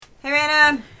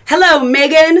Hello,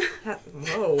 Megan.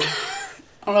 Whoa.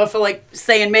 I don't know if I feel like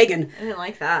saying Megan. I didn't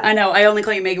like that. I know. I only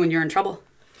call you Megan when you're in trouble.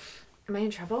 Am I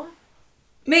in trouble?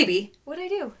 Maybe. What'd I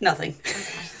do? Nothing. Okay.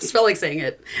 Just felt like saying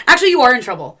it. Actually, you are in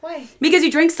trouble. Why? Because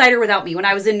you drank cider without me when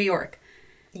I was in New York.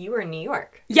 You were in New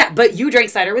York. Yeah, but you drank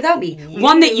cider without me.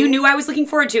 One that you knew I was looking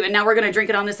forward to, and now we're going to drink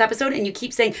it on this episode, and you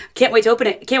keep saying, can't wait to open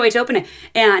it, can't wait to open it.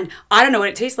 And I don't know what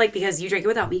it tastes like because you drank it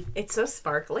without me. It's so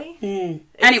sparkly. It's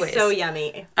Anyways. So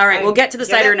yummy. All right, we'll get to the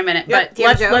cider in a minute, but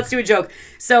let's do a joke.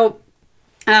 So,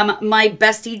 my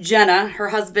bestie Jenna, her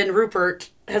husband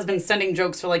Rupert, has been sending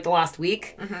jokes for like the last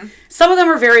week. Mm-hmm. Some of them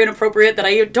are very inappropriate that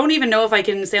I don't even know if I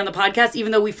can say on the podcast,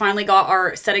 even though we finally got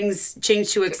our settings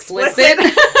changed to explicit.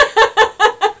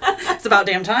 It's about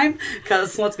damn time,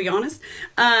 because let's be honest.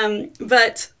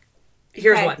 But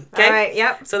here's one. Okay. All right.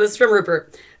 Yep. So this is from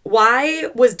Rupert. Why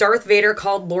was Darth Vader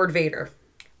called Lord Vader?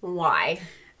 Why?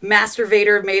 Master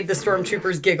Vader made the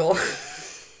stormtroopers giggle.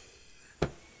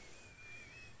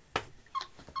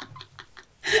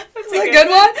 That's a good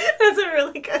one. That's a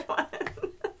really good one.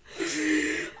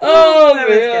 Oh,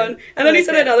 man. And then he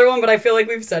said another one, but I feel like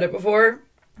we've said it before.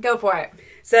 Go for it.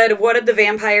 Said, what did the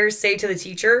vampires say to the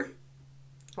teacher?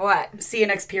 What? See you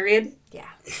next period. Yeah.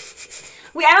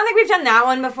 I don't think we've done that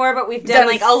one before, but we've done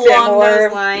like along similar.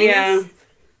 those lines. Yeah.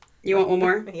 You want one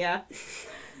more? Yeah.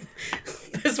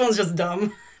 This one's just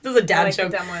dumb. This is a dad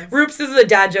joke. Dumb ones. Roops, this is a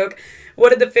dad joke.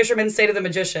 What did the fisherman say to the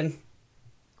magician?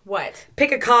 What?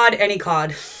 Pick a cod, any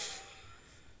cod.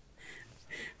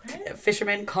 What?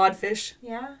 Fisherman, codfish.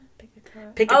 Yeah.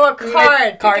 Pick a card. A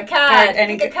card. Card. Pick a card.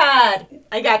 Pick a card.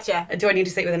 I gotcha. Do I need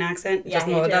to say it with an accent? Yeah,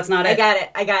 no, that's not it.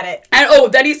 I got it.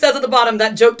 And then he says at the bottom,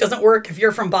 that joke doesn't work if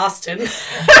you're from Boston.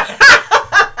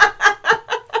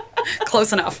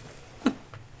 Close enough.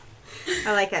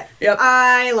 I like it. Yep.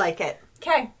 I like it.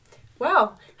 Okay.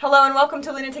 Well, hello and welcome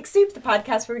to Lunatic Soup, the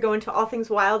podcast where we go into all things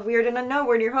wild, weird, and unknown.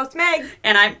 We're your host, Meg.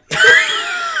 And I'm...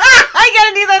 I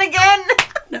gotta do that again.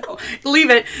 No, leave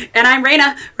it. And I'm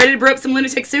Raina, ready to brew up some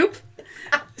lunatic soup.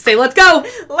 Say, let's go.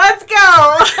 Let's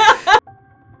go.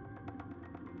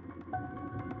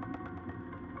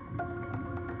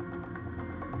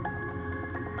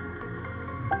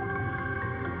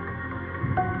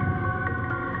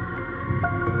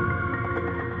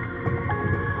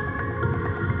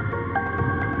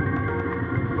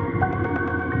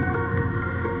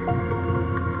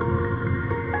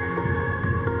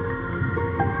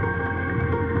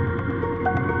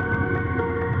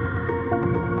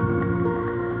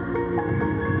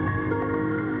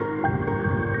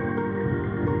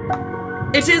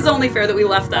 It is only fair that we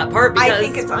left that part because... I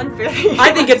think it's unfair.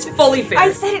 I think it's fully fair.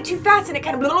 I said it too fast and it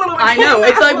kind of... I know.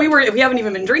 It's like we haven't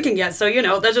even been drinking yet, so,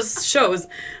 that just shows.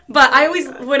 But I always,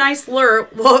 when I slur,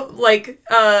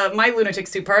 my lunatic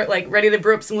soup part, like, ready to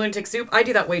brew up some lunatic soup, I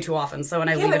do that way too often, so when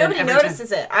I leave it in every time. Nobody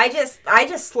notices it. I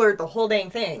just slurred the whole dang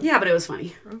thing. Yeah, but it was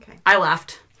funny. Okay. I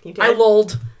laughed. You did? I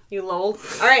lolled. You lolled?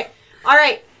 All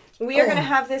right. We are going to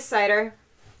have this cider.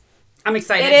 I'm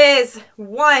excited. It is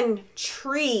One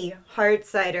Tree hard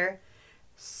cider.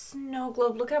 Snow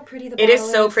globe. Look how pretty the bottle is. It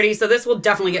is so pretty. So this will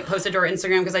definitely get posted to our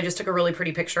Instagram because I just took a really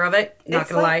pretty picture of it. Not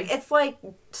gonna lie. It's like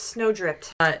snow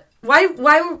dripped.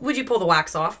 Why would you pull the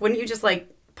wax off? Wouldn't you just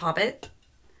pop it?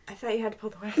 I thought you had to pull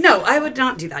the wax. No, I would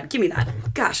not do that. Give me that.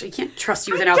 Gosh, I can't trust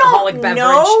you with an alcoholic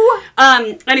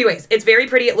beverage. Anyways, it's very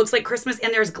pretty. It looks like Christmas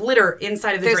and there's glitter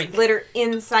inside of the drink. There's glitter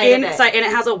inside of it. And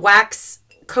it has a wax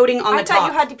coating on the top. I thought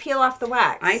you had to peel off the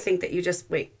wax. I think that you just...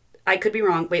 Wait. I could be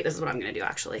wrong. Wait, this is what I'm going to do,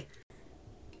 actually.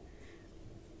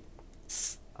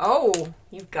 Oh,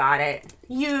 you got it.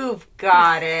 You've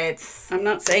got it. I'm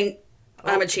not saying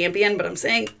I'm a champion, but I'm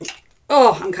saying...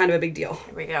 Oh, I'm kind of a big deal.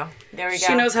 There we go.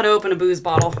 She knows how to open a booze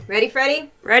bottle. Ready,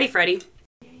 Freddie? Ready, Freddie.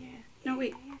 Yeah. No,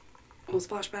 wait. We'll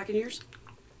splash back in yours.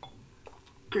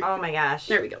 Right. Oh, my gosh.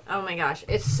 There we go. Oh, my gosh.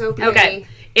 It's so pretty. Okay.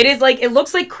 It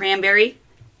looks like cranberry,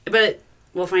 but...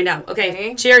 We'll find out. Okay.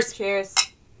 Ready? Cheers. Cheers.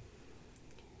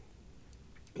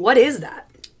 What is that?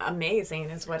 Amazing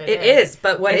is what it is.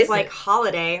 But what is it? It's like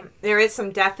holiday. There is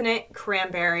some definite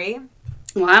cranberry.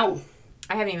 Wow.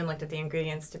 I haven't even looked at the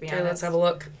ingredients, to be honest. Let's have a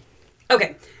look.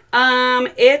 Okay.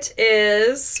 It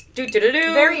is...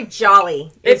 Very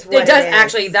jolly. It does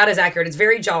actually. That is accurate. It's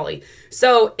very jolly.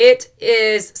 So it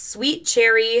is sweet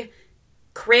cherry,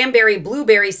 cranberry,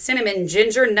 blueberry, cinnamon,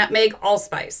 ginger, nutmeg,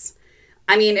 allspice.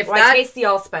 I mean, I taste the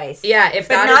allspice. Yeah,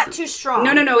 but not too strong.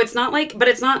 No, it's not but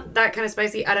it's not that kind of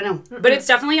spicy. I don't know. Mm-mm. But it's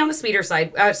definitely on the sweeter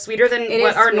side. Sweeter than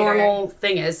what our normal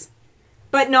thing is.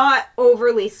 But not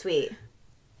overly sweet.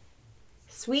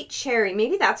 Sweet cherry.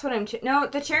 Maybe that's what no,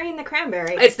 the cherry and the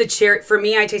cranberry. It's the cherry. For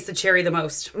me, I taste the cherry the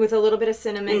most. With a little bit of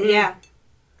cinnamon, yeah.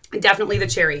 Definitely the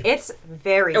cherry. It's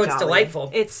very it's delightful.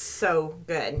 It's so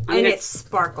good. It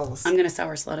sparkles. I'm going to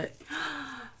sour slut it.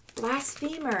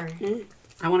 Blasphemer.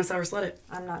 I want to sour slut it.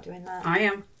 I'm not doing that. I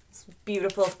am. This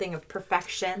beautiful thing of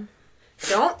perfection.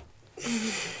 Don't.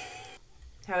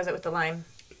 How is it with the lime?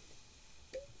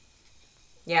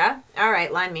 Yeah? All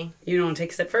right, lime me. You don't want to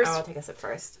take a sip first? Oh, I'll take a sip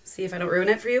first. See if I don't ruin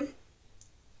it for you.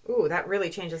 Ooh, that really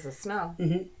changes the smell.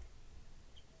 Mm-hmm.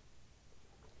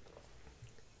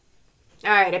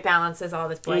 All right, it balances all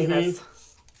this flavors.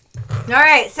 Mm-hmm. All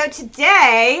right, so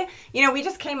today, we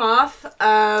just came off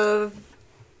of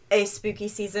a spooky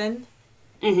season.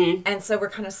 Mm-hmm. And so we're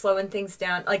kind of slowing things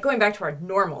down, like going back to our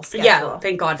normal schedule. Yeah,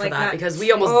 thank God for that, because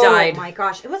we almost died. Oh my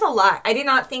gosh, it was a lot. I did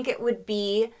not think it would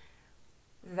be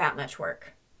that much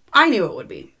work. I knew it would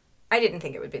be. I didn't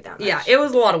think it would be that much. Yeah, it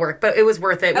was a lot of work, but it was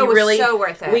worth it. It was so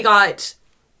worth it.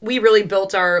 We really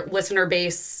built our listener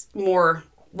base more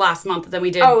last month than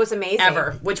we did. Oh, it was amazing.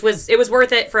 Ever, it was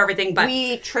worth it for everything. But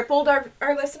we tripled our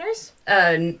listeners.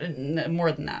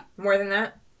 More than that. More than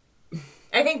that.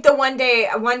 I think the one day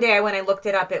when I looked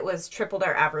it up, it was tripled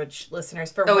our average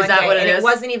listeners for one day. Oh, is that what it is? It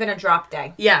wasn't even a drop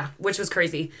day. Yeah, which was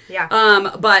crazy. Yeah.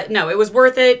 But no, it was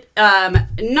worth it.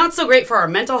 Not so great for our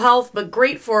mental health, but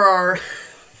great for our.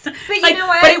 But you know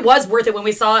what? But it was worth it when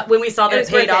we saw that it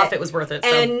paid off. It was worth it. So.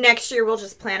 And next year we'll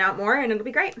just plan out more, and it'll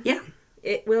be great. Yeah.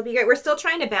 It will be great. We're still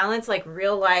trying to balance like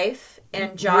real life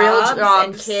and jobs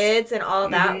and kids and all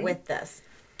that with this.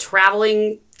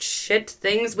 Traveling shit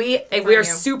things. We are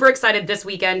super excited this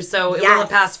weekend, so it will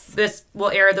pass. This will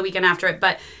air the weekend after it,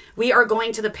 but we are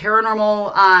going to the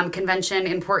paranormal convention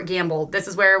in Port Gamble. This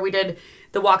is where we did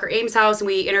the Walker Ames house and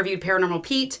we interviewed Paranormal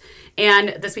Pete,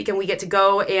 and this weekend we get to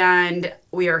go, and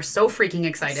we are so freaking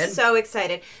excited. So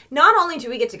excited. Not only do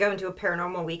we get to go into a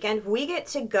paranormal weekend, we get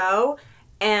to go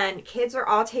and kids are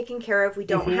all taken care of. We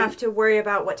don't have to worry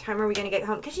about what time are we going to get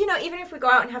home. Because, even if we go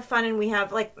out and have fun and we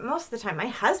have, like, most of the time, my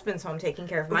husband's home taking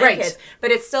care of my kids. But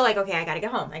it's still like, okay, I got to go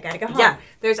home. Yeah.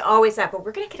 There's always that. But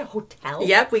we're going to get a hotel.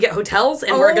 Yep, we get hotels,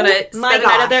 and we're going to spend the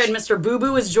night out there. And Mr. Boo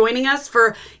Boo is joining us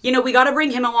for, we got to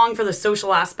bring him along for the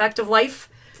social aspect of life.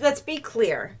 Let's be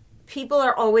clear. People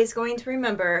are always going to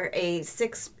remember a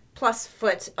 6+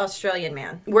 foot Australian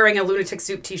man. Wearing a Lunatic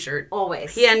Soup t-shirt.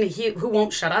 Always. Who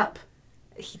won't shut up.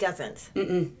 He doesn't.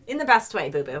 Mm-mm. In the best way,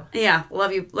 Boo Boo. Yeah,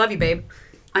 love you, babe.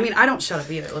 I mean, I don't shut up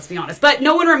either, let's be honest. But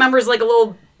no one remembers like a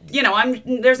little,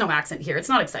 there's no accent here. It's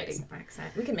not exciting. There's no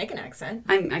accent. We can make an accent.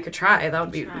 I could try. That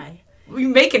would be. We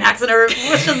make an accent, or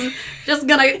we're just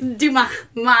gonna do my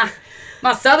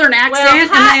southern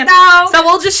accent, so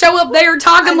we'll just show up there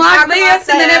talking like this,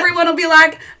 and then everyone will be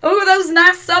like, "Oh, those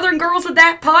nice southern girls with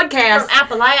that podcast from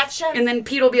Appalachia." And then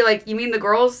Pete will be like, "You mean the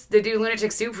girls that do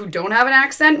Lunatic Soup who don't have an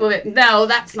accent?" Well, no,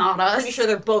 that's not us. Pretty sure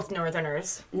they're both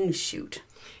Northerners. Shoot.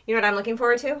 You know what I'm looking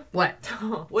forward to? What?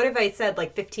 What have I said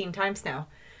like 15 times now?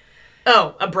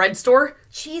 Oh, a bread store?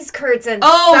 Cheese curds and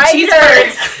cider. Cheese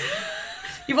curds.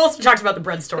 You've also talked about the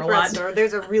bread store a lot.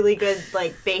 There's a really good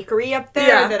bakery up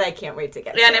there that I can't wait to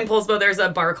get to. And in Poulsbo, there's a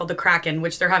bar called the Kraken,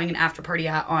 which they're having an after party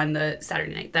at on the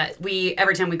Saturday night. That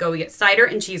every time we go, we get cider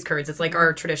and cheese curds. It's like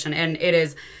our tradition, and it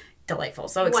is delightful.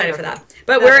 So excited for that.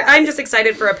 But I'm just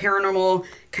excited for a paranormal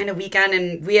kind of weekend,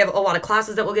 and we have a lot of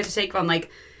classes that we'll get to take on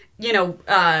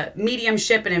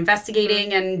mediumship and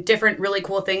investigating and different really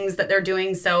cool things that they're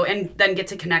doing. So, and then get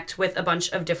to connect with a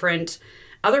bunch of different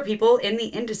other people in the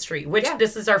industry, which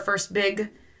this is our first big...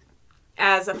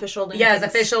 As official Lunatic. Yeah, as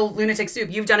official Lunatic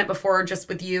Soup. You've done it before just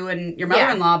with you and your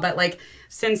mother-in-law, but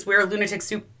since we're Lunatic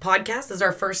Soup podcast, this is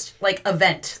our first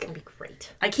event. It's going to be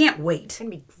great. I can't wait. It's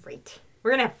going to be great. We're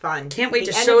going to have fun. Can't wait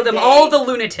to show them all the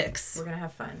lunatics. We're going to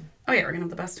have fun. Oh yeah, we're going to have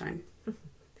the best time.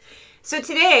 So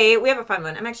today, we have a fun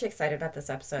one. I'm actually excited about this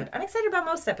episode. I'm excited about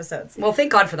most episodes. Well,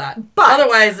 thank God for that. But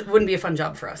otherwise, it wouldn't be a fun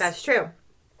job for us. That's true.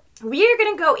 We are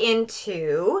going to go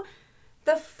into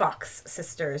the Fox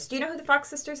sisters. Do you know who the Fox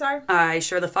sisters are? I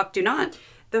sure the fuck do not.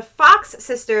 The Fox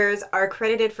sisters are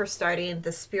credited for starting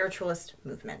the spiritualist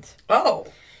movement. Oh.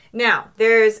 Now,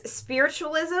 there's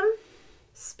spiritualism,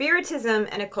 spiritism,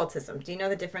 and occultism. Do you know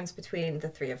the difference between the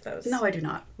three of those? No, I do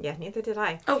not. Yeah, neither did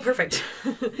I. Oh, perfect.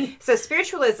 So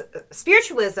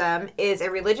spiritualism is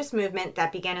a religious movement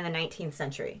that began in the 19th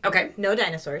century. Okay. No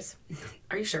dinosaurs.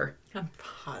 Are you sure? I'm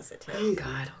positive. Oh,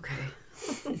 God. Okay.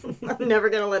 I'm never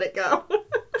going to let it go.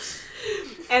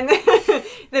 And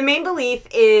the main belief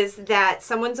is that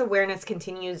someone's awareness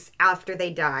continues after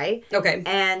they die. Okay.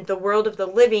 And the world of the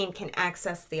living can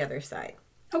access the other side.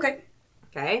 Okay.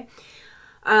 Okay.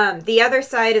 The other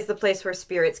side is the place where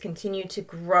spirits continue to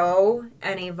grow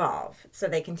and evolve. So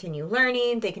they continue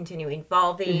learning, they continue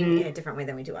evolving in a different way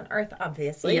than we do on Earth,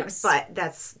 obviously. Yes. But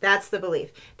that's the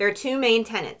belief. There are two main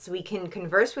tenets. We can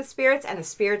converse with spirits, and the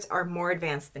spirits are more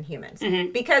advanced than humans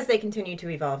because they continue to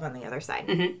evolve on the other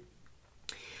side.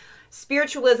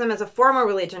 Spiritualism as a formal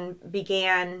religion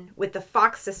began with the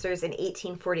Fox sisters in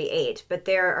 1848, but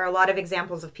there are a lot of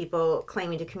examples of people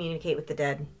claiming to communicate with the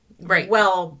dead. Right.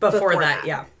 Well, before that.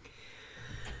 Yeah.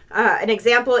 An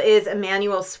example is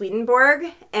Emanuel Swedenborg,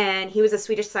 and he was a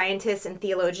Swedish scientist and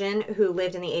theologian who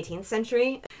lived in the 18th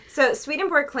century. So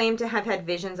Swedenborg claimed to have had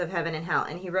visions of heaven and hell,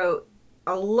 and he wrote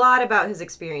a lot about his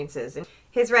experiences. And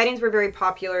his writings were very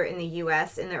popular in the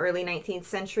U.S. in the early 19th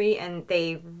century, and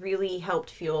they really helped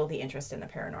fuel the interest in the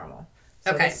paranormal.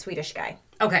 So the Swedish guy.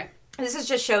 Okay. This is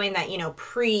just showing that,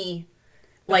 pre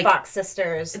like Fox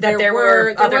sisters, that there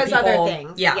was other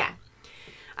things. Yeah.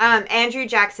 Andrew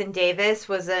Jackson Davis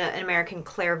was an American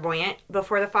clairvoyant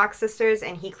before the Fox sisters,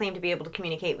 and he claimed to be able to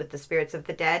communicate with the spirits of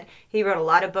the dead. He wrote a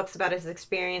lot of books about his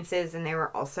experiences, and they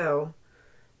were also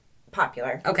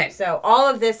popular. Okay. So all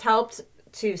of this helped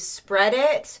to spread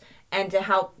it and to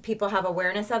help people have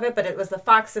awareness of it, but it was the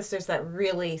Fox sisters that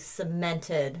really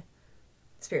cemented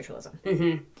spiritualism.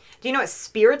 Do you know what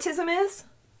Spiritism is?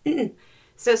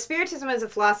 So Spiritism is a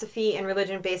philosophy and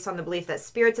religion based on the belief that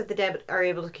spirits of the dead are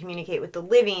able to communicate with the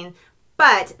living,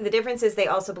 but the difference is they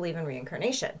also believe in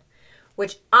reincarnation,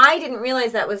 which I didn't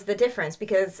realize that was the difference,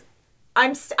 because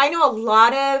I know a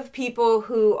lot of people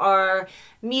who are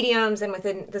mediums and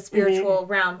within the spiritual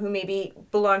realm who maybe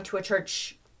belong to a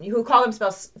church, who call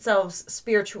themselves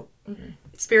spiritual.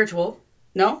 Spiritual?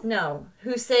 No? No.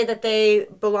 Who say that they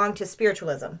belong to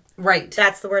spiritualism. Right.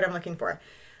 That's the word I'm looking for.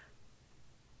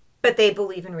 But they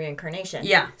believe in reincarnation.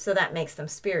 Yeah. So that makes them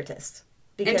spiritists.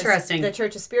 Because interesting. The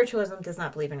Church of Spiritualism does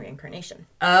not believe in reincarnation.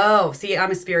 Oh, see,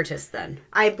 I'm a spiritist then.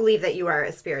 I believe that you are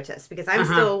a spiritist because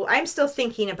I'm still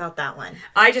thinking about that one.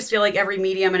 I just feel like every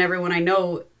medium and everyone I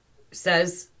know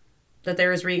says that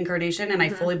there is reincarnation, and I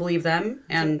fully believe them.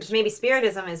 And so maybe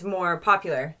spiritism is more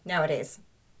popular nowadays.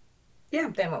 Yeah.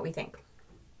 Than what we think.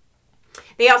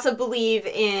 They also believe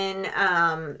in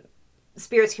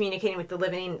spirits communicating with the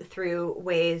living through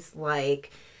ways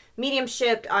like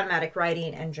mediumship, automatic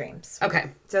writing, and dreams. Okay.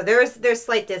 So there's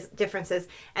slight differences.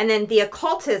 And then the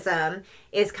occultism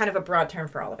is kind of a broad term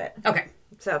for all of it. Okay.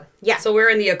 So, yeah. So we're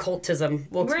in the occultism.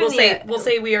 We'll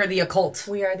say we are the occult.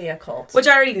 We are the occult. Which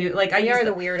I already knew. Like we are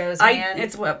the weirdos, man.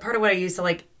 It's part of what I used to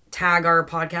like tag our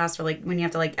podcast for, like when you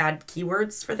have to like add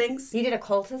keywords for things. You did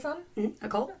occultism?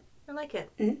 Occult. I like it.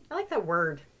 I like that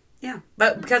word. Yeah,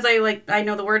 but because I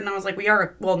know the word, and I was like, we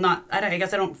are, well, not, I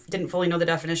guess didn't fully know the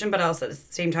definition, but also at the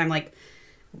same time, like,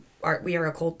 we are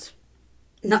a cult.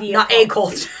 Not a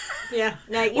cult. Yeah.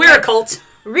 We're a cult.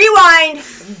 Rewind.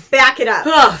 Back it up.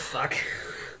 Oh, fuck.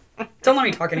 Don't let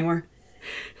me talk anymore.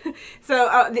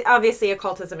 So, obviously,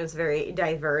 occultism is very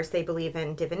diverse. They believe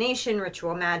in divination,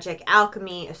 ritual magic,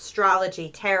 alchemy, astrology,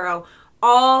 tarot,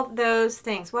 all those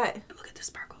things. What? Look at the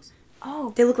sparkles.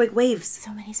 Oh. They look like waves.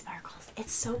 So many sparkles.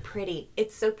 It's so pretty.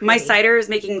 It's so pretty. My cider is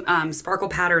making sparkle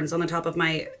patterns on the top of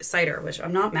my cider, which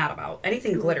I'm not mad about.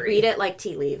 Anything glittery. Read it like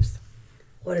tea leaves.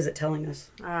 What is it telling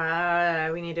us?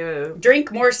 We need to...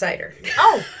 Drink more cider.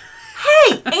 Oh!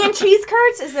 Hey! And cheese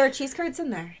curds? Is there cheese curds in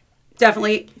there?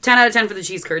 Definitely. 10 out of 10 for the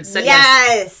cheese curds. Said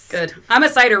yes! Good. I'm a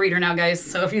cider reader now, guys,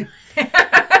 so if you...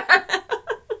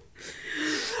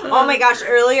 Oh my gosh.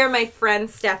 Earlier, my friend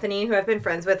Stephanie, who I've been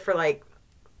friends with for like...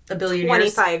 a billion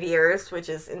 25 years, which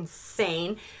is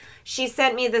insane. She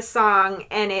sent me this song,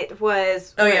 and it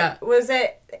was... Oh, yeah. Was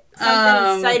it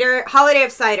something cider... Holiday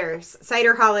of Ciders.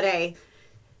 Cider Holiday.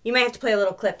 You might have to play a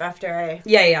little clip after I...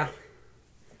 Yeah.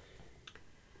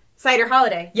 Cider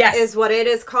Holiday. Yes. Is what it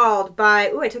is called by...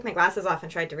 Ooh, I took my glasses off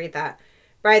and tried to read that.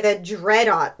 By the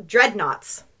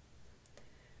Dreadnoughts.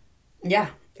 Yeah.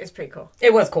 It's pretty cool.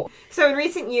 It was cool. So in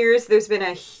recent years, there's been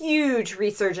a huge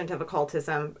resurgence of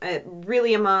occultism,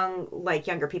 really among like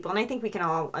younger people, and I think we can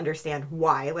all understand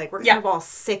why. Like we're kind of all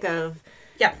sick of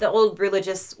the old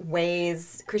religious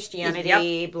ways,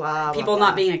 Christianity, blah, people blah,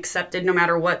 not being accepted no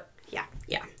matter what. Yeah.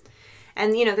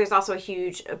 And there's also a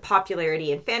huge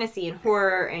popularity in fantasy and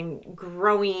horror and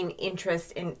growing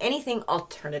interest in anything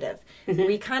alternative.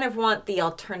 We kind of want the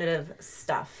alternative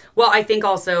stuff. Well, I think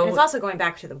also... And it's also going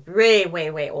back to the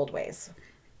way old ways.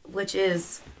 Which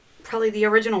is probably the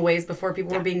original ways before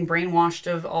people were being brainwashed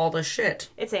of all the shit.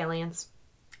 It's aliens.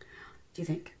 Do you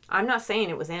think? I'm not saying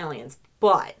it was aliens,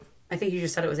 but... I think you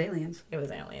just said it was aliens. It was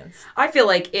aliens. I feel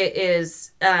like it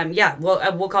is,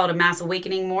 we'll call it a mass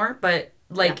awakening more, but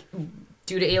like... Yeah.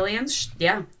 Due to aliens?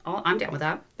 Yeah. Oh, I'm down with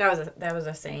that. That was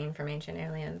a saying from Ancient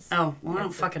Aliens. Oh, well, I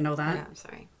don't fucking know that. Yeah, I'm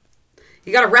sorry.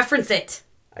 You gotta reference it.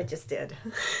 I just did.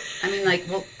 I mean, like,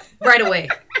 well, right away.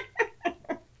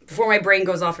 Before my brain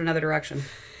goes off in another direction.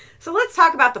 So let's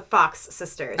talk about the Fox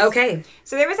sisters. Okay.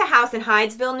 So there was a house in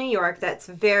Hydesville, New York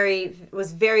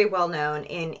was very well known.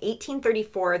 In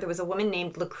 1834, there was a woman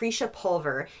named Lucretia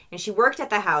Pulver, and she worked at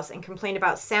the house and complained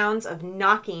about sounds of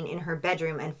knocking in her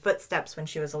bedroom and footsteps when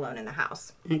she was alone in the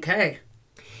house. Okay.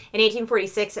 In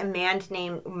 1846, a man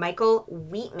named Michael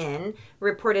Wheatman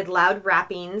reported loud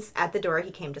rappings at the door. He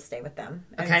came to stay with them.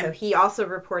 Okay. And so he also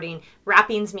reporting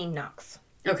rappings mean knocks.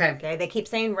 Okay. Okay. They keep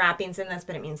saying rappings in this,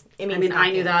 but it means I mean, knocking.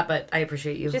 I knew that, but I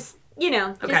appreciate you. Just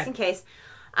in case.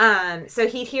 So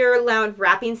he'd hear loud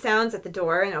rapping sounds at the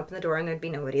door and open the door and there'd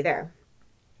be nobody there.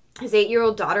 His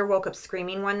 8-year-old daughter woke up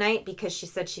screaming one night because she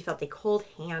said she felt a cold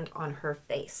hand on her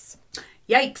face.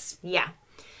 Yikes. Yeah.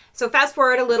 So fast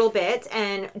forward a little bit,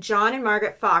 and John and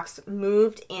Margaret Fox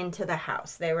moved into the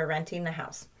house. They were renting the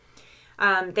house.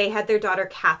 They had their daughter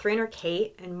Catherine or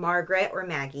Kate and Margaret or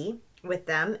Maggie with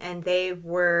them, and they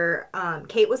were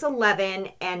Kate was 11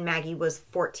 and Maggie was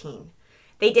 14.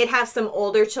 They did have some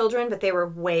older children, but they were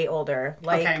way older.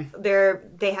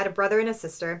 They had a brother and a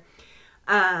sister.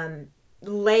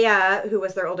 Leah, who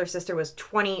was their older sister, was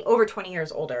over 20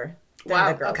 years older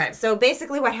than the girls. Okay. So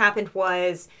basically what happened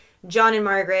was John and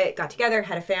Margaret got together,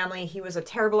 had a family. He was a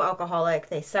terrible alcoholic.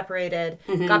 They separated,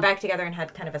 got back together, and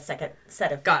had kind of a second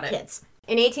set of kids.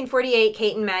 In 1848,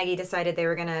 Kate and Maggie decided they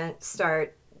were going to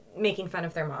start making fun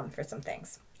of their mom for some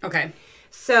things. Okay.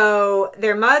 So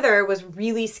their mother was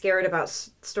really scared about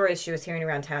stories she was hearing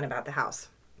around town about the house.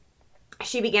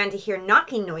 She began to hear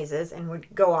knocking noises and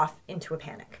would go off into a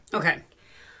panic. Okay.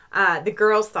 The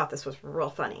girls thought this was real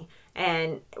funny.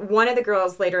 And one of the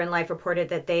girls later in life reported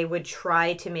that they would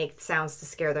try to make sounds to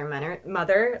scare their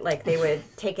mother. Like they would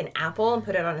take an apple and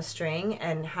put it on a string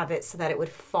and have it so that it would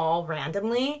fall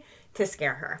randomly to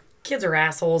scare her. Kids are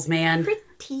assholes, man.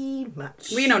 Pretty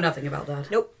much. We know nothing about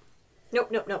that. Nope.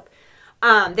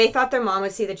 They thought their mom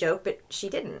would see the joke, but she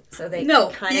didn't. So they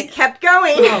kind of kept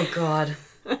going. Oh, God.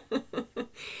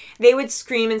 They would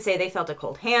scream and say they felt a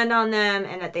cold hand on them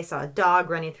and that they saw a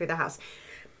dog running through the house.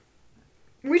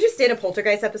 We just did a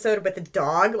poltergeist episode with a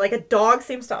dog. Like, a dog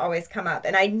seems to always come up.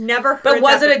 And I never heard But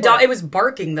was it a dog? It was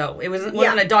barking, though. It wasn't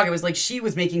a dog. It was like she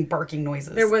was making barking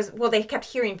noises. They kept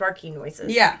hearing barking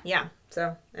noises. Yeah. Yeah.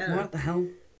 So, I don't know. What the hell?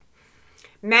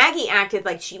 Maggie acted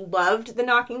like she loved the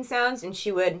knocking sounds and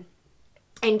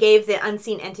gave the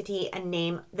unseen entity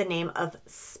the name of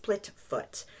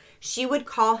Splitfoot. She would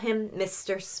call him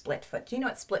Mr. Splitfoot. Do you know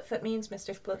what Splitfoot means,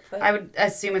 Mr. Splitfoot? I would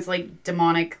assume it's like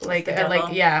demonic,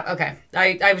 yeah, okay.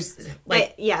 I was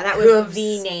like, that was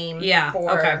the name. Yeah,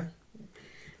 for, okay.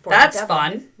 That's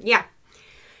fun. Yeah.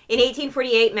 In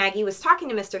 1848, Maggie was talking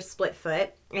to Mr. Splitfoot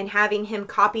and having him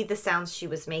copy the sounds she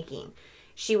was making.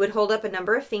 She would hold up a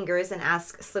number of fingers and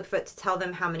ask Splitfoot to tell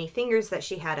them how many fingers that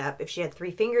she had up. If she had 3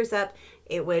 fingers up,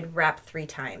 it would rap 3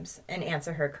 times and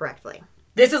answer her correctly.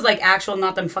 This is like actual,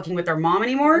 not them fucking with their mom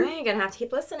anymore? You're going to have to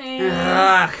keep listening.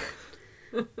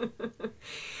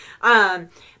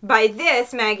 By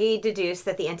this, Maggie deduced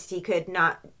that the entity could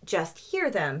not just hear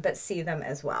them, but see them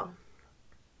as well.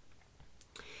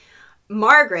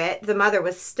 Margaret, the mother,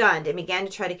 was stunned and began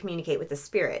to try to communicate with the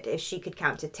spirit. If she could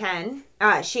count to 10,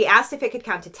 she asked if it could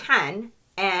count to 10,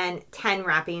 and 10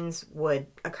 rappings would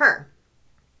occur.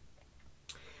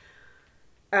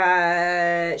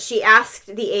 She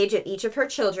asked the age of each of her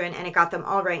children, and it got them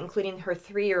all right, including her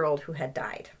 3-year-old who had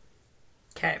died.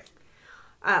 Okay.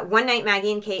 One night,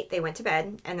 Maggie and Kate, they went to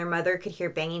bed, and their mother could hear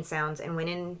banging sounds and went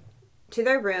into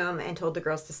their room and told the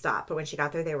girls to stop. But when she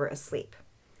got there, they were asleep.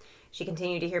 She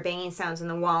continued to hear banging sounds in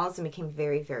the walls and became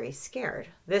very, very scared.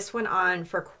 This went on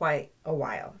for quite a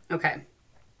while. Okay.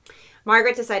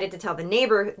 Margaret decided to tell the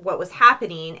neighbor what was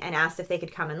happening and asked if they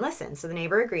could come and listen. So the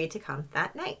neighbor agreed to come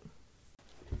that night.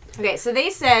 Okay, so they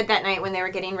said that night when they were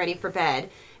getting ready for bed,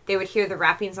 they would hear the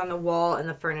rappings on the wall and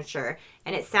the furniture.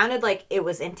 And it sounded like it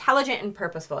was intelligent and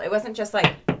purposeful. It wasn't just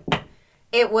like,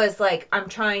 it was like, I'm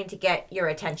trying to get your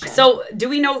attention. So, do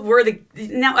we know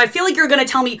now, I feel like you're going to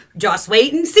tell me, just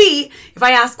wait and see, if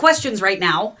I ask questions right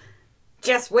now.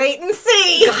 Just wait and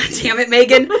see. God damn it,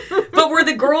 Megan. But were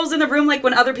the girls in the room like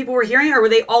when other people were hearing, or were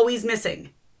they always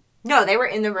missing? No, they were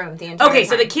in the room the entire time. Okay,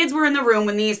 so the kids were in the room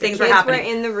when these things were happening. The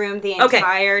kids were in the room the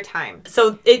entire time.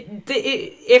 So,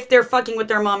 if they're fucking with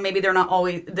their mom, maybe they're not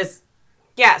always this...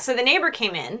 Yeah, so the neighbor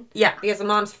came in. Yeah. Because the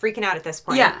mom's freaking out at this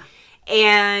point. Yeah.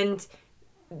 And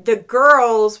the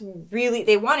girls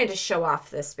they wanted to show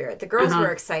off this spirit. The girls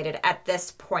were excited at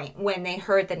this point when they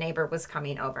heard the neighbor was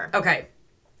coming over. Okay.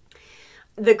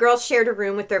 The girls shared a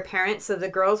room with their parents, so the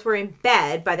girls were in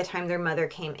bed by the time their mother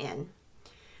came in.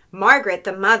 Margaret,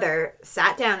 the mother,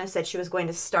 sat down and said she was going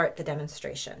to start the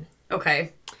demonstration.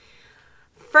 Okay.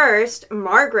 First,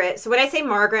 Margaret... So when I say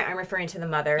Margaret, I'm referring to the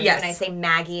mother. Yes. When I say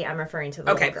Maggie, I'm referring to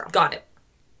the little girl. Okay, got it.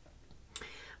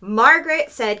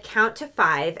 Margaret said count to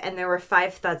 5, and there were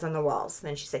 5 thuds on the walls.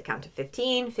 Then she said count to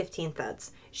 15, 15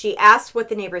 thuds. She asked what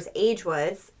the neighbor's age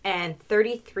was, and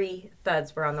 33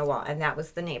 thuds were on the wall, and that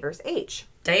was the neighbor's age.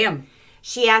 Damn.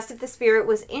 She asked if the spirit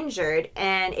was injured,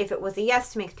 and if it was a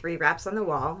yes, to make 3 raps on the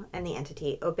wall, and the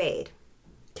entity obeyed.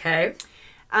 Okay.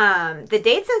 The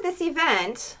dates of this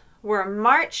event were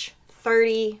March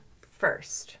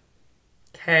 31st.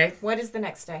 Okay. What is the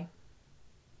next day?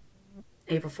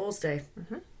 April Fool's Day.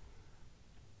 Mm-hmm.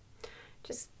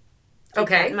 Just keep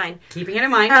that in mind. Keeping it in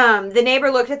mind. The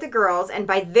neighbor looked at the girls, and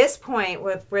by this point,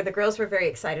 where the girls were very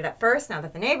excited at first, now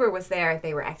that the neighbor was there,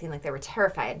 they were acting like they were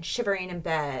terrified and shivering in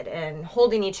bed and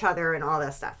holding each other and all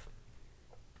that stuff.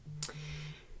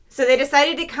 So they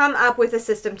decided to come up with a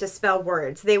system to spell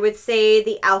words. They would say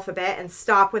the alphabet and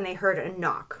stop when they heard a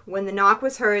knock. When the knock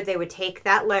was heard, they would take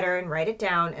that letter and write it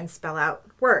down and spell out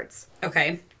words.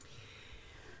 Okay.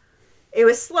 It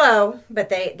was slow, but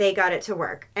they got it to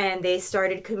work. And they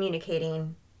started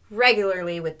communicating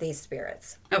regularly with these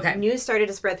spirits. Okay. News started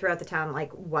to spread throughout the town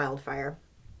like wildfire.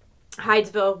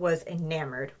 Hydesville was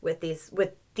enamored with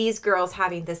these girls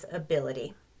having this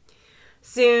ability.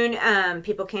 Soon,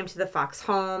 people came to the Fox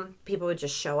home. People would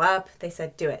just show up. They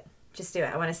said, do it. Just do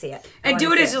it. I want to see it. And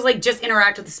do it is just like, just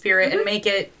interact with the spirit and make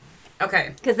it...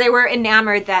 Okay. Because they were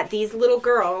enamored that these little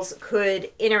girls could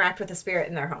interact with the spirit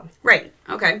in their home. Right.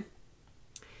 Okay.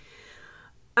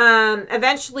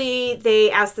 Eventually, they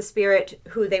asked the spirit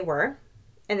who they were,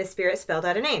 and the spirit spelled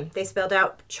out a name. They spelled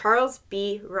out Charles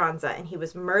B. Ronza, and he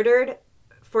was murdered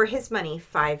for his money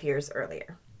 5 years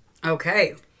earlier.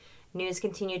 Okay. News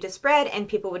continued to spread, and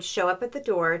people would show up at the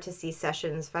door to see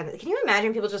sessions. Can you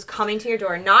imagine people just coming to your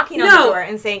door, knocking on the door,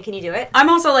 and saying, "Can you do it?" I'm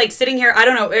also like sitting here. I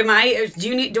don't know.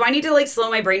 Do I need to like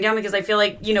slow my brain down, because I feel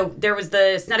like, you know, there was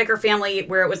the Snedeker family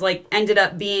where it was like ended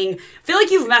up being. I feel like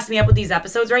you've messed me up with these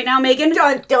episodes right now, Megan.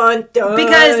 Dun dun dun.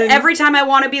 Because every time I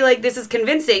want to be like, this is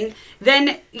convincing,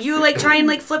 then you like try and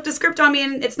like flip the script on me,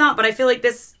 and it's not. But I feel like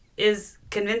this is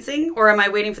convincing, or am I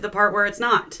waiting for the part where it's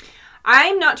not?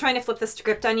 I'm not trying to flip the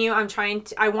script on you.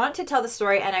 I want to tell the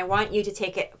story, and I want you to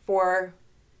take it for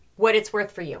what it's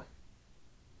worth for you.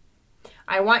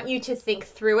 I want you to think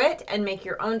through it and make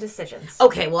your own decisions.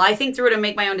 Okay, well, I think through it and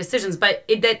make my own decisions,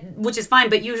 which is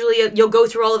fine, but usually you'll go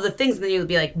through all of the things, and then you'll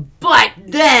be like, but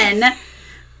then,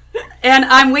 and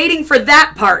I'm waiting for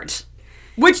that part.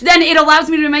 Which then it allows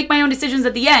me to make my own decisions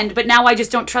at the end, but now I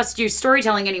just don't trust your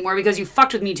storytelling anymore because you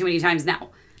fucked with me too many times now.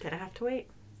 Gonna have to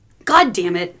wait. God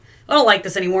damn it. I don't like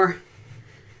this anymore.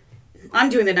 I'm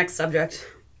doing the next subject.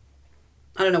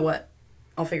 I don't know what.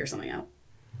 I'll figure something out.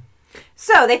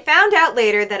 So they found out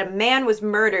later that a man was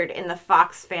murdered in the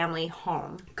Fox family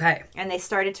home. Okay. And they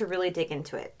started to really dig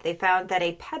into it. They found that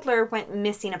a peddler went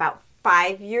missing about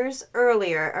 5 years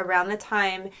earlier, around the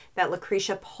time that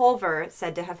Lucretia Pulver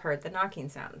said to have heard the knocking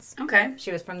sounds. Okay.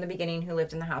 She was from the beginning who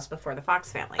lived in the house before the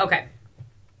Fox family. Okay.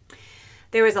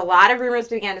 There was a lot of rumors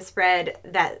began to spread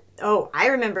that, I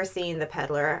remember seeing the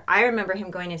peddler. I remember him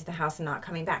going into the house and not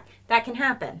coming back. That can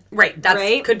happen. Right. That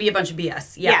could be a bunch of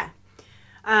BS. Yeah.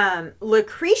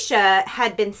 Lucretia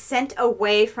had been sent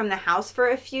away from the house for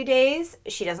a few days.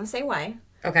 She doesn't say why.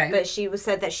 Okay. But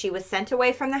said that she was sent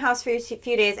away from the house for a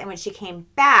few days, and when she came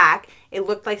back, it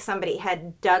looked like somebody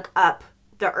had dug up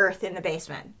the earth in the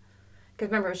basement. Because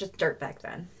remember, it was just dirt back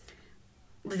then.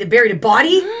 They buried a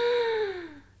body?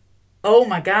 Oh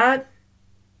my God.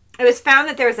 It was found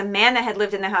that there was a man that had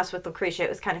lived in the house with Lucretia. It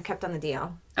was kind of kept on the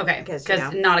DL. Okay. Because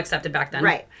not accepted back then.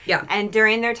 Right. Yeah. And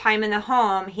during their time in the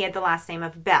home, he had the last name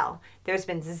of Bell. There's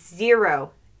been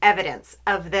zero evidence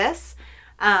of this.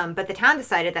 But the town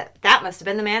decided that must have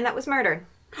been the man that was murdered.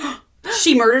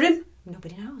 She murdered him?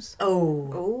 Nobody knows.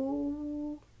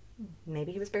 Oh.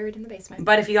 Maybe he was buried in the basement.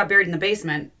 But if he got buried in the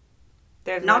basement,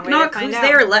 there's knock, knock, who's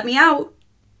there? Let me out.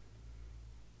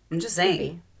 I'm just saying.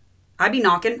 Maybe. I'd be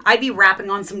knocking. I'd be rapping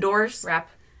on some doors. Rap.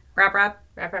 Rap, rap.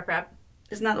 Rap, rap, rap.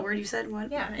 Isn't that the word you said?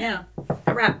 What? Yeah. Yeah.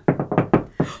 A rap.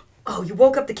 Oh, you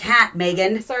woke up the cat,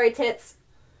 Megan. Sorry, tits.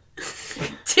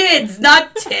 Tids,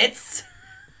 not tits.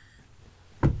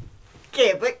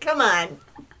 Okay, but come on.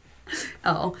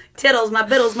 Oh, tittles, my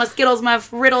biddles, my skittles, my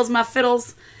riddles, my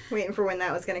fiddles. Waiting for when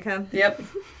that was going to come. Yep.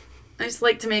 I just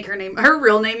like to make her name. Her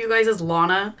real name, you guys, is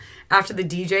Lana, after the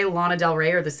DJ Lana Del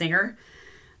Rey, or the singer.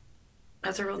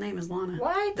 That's her real name, is Lana.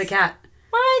 What? The cat.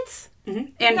 What?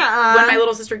 Mm-hmm. And when my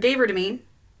little sister gave her to me,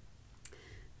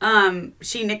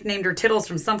 She nicknamed her Tittles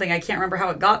from something. I can't remember how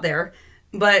it got there.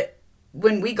 But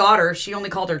when we got her, she only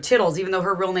called her Tittles, even though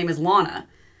her real name is Lana.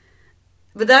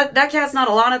 But that cat's not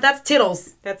Alana, that's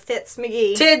Tittles. That's Tits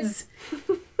McGee. Tids.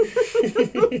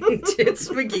 Tits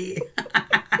McGee.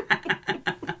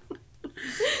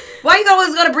 Why you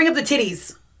always gotta bring up the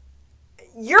titties?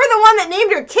 You're the one that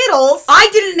named her Tittles. I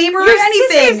didn't name her anything. Your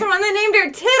sister's the one that named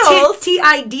her Tittles.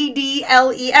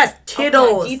 Tiddles.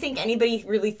 Tittles. Do you think anybody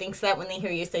really thinks that when they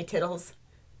hear you say Tittles?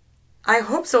 I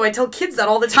hope so. I tell kids that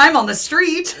all the time on the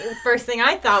street. The first thing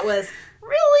I thought was,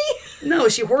 really? No,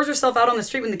 she whores herself out on the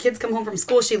street when the kids come home from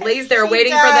school. She lays there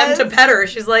waiting for them to pet her.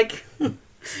 She's like,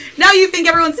 now you think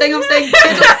everyone's saying I'm saying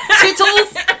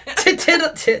tittles?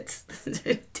 Tits.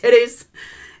 Titties.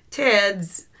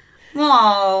 Tids.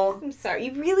 Oh, I'm sorry.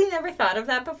 You really never thought of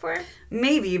that before?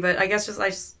 Maybe, but I guess I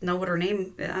just know what her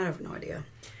name. I have no idea.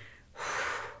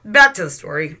 Back to the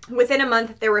story. Within a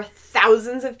month, there were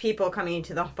thousands of people coming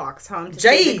to the Fox home to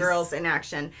see the girls in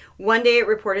action. One day, it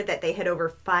reported that they had over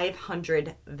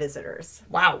 500 visitors.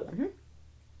 Wow. Mm-hmm.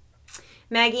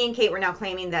 Maggie and Kate were now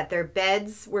claiming that their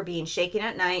beds were being shaken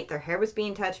at night, their hair was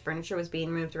being touched, furniture was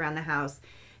being moved around the house.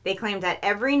 They claimed that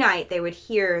every night they would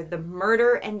hear the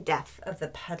murder and death of the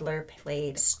peddler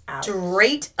played out.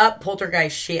 Straight up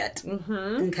poltergeist shit.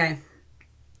 Mm-hmm. Okay.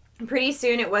 Pretty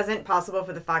soon, it wasn't possible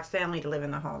for the Fox family to live in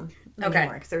the home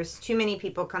anymore. Because there was too many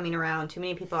people coming around, too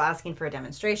many people asking for a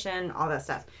demonstration, all that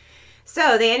stuff.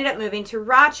 So they ended up moving to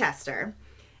Rochester.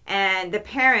 And the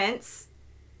parents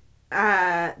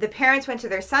went to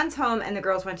their son's home, and the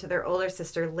girls went to their older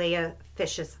sister, Leah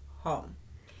Fish's home.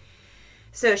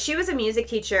 So she was a music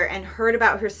teacher and heard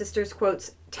about her sister's,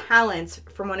 quotes, talents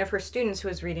from one of her students who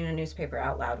was reading a newspaper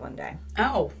out loud one day.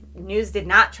 Oh. News did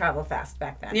not travel fast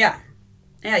back then. Yeah.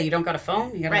 Yeah, you don't got a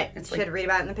phone? You gotta, right. You should read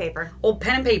about it in the paper. Old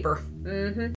pen and paper.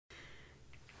 Mm-hmm.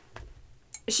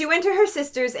 She went to her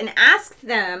sisters and asked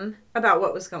them about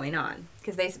what was going on.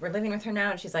 Because they were living with her now,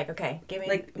 and she's like, okay, give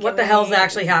me... what the hell's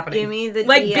actually happening? Give me the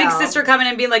Like, DL. big sister coming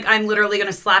in and being like, I'm literally going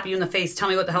to slap you in the face. Tell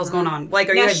me what the hell's going on. Like,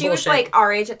 are you guys she bullshit? was, like,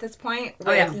 our age at this point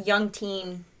with young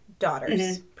teen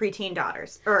daughters. Preteen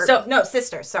daughters.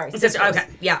 Sisters. Sorry. Sisters. Okay,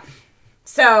 yeah.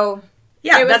 So...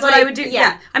 Yeah, that's what I would do.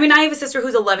 Yeah. I mean, I have a sister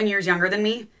who's 11 years younger than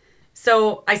me.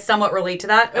 So I somewhat relate to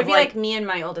that. It would be like me and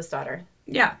my oldest daughter.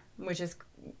 Yeah. Which is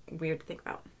weird to think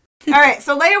about. All right,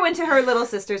 so Leia went to her little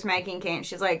sisters, Maggie and Kate, and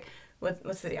she's like,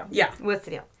 what's the deal? Yeah. What's the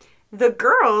deal? The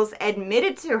girls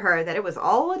admitted to her that it was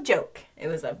all a joke. It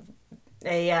was a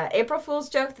April Fool's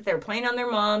joke that they were playing on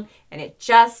their mom, and it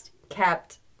just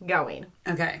kept going.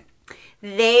 Okay.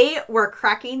 They were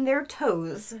cracking their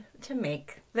toes to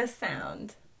make the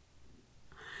sound.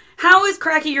 How is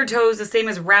cracking your toes the same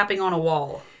as rapping on a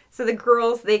wall? So the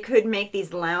girls, they could make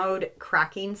these loud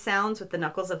cracking sounds with the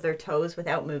knuckles of their toes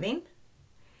without moving.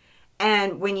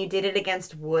 And when you did it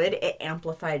against wood, it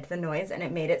amplified the noise and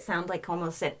it made it sound like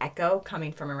almost an echo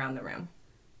coming from around the room.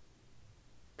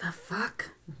 The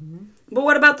fuck? Mm-hmm. But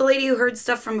what about the lady who heard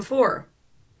stuff from before?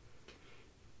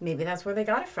 Maybe that's where they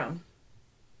got it from.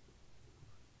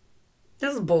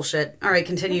 This is bullshit. All right,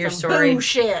 continue your story.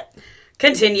 Bullshit.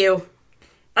 Continue.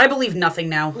 I believe nothing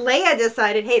now. Leia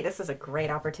decided, hey, this is a great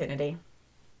opportunity.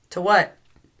 To what?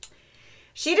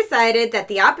 She decided that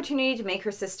the opportunity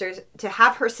to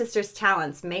have her sister's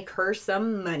talents make her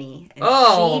some money.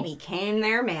 And she became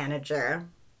their manager.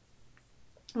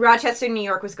 Rochester, New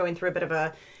York was going through a bit of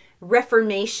a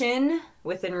reformation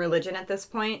within religion at this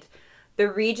point.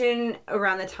 The region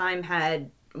around the time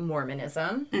had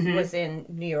Mormonism, was in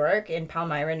New York, in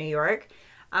Palmyra, New York.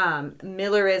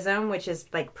 Millerism, which is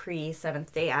like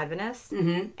pre-Seventh-day Adventist.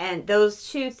 Mm-hmm. And those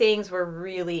two things were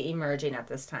really emerging at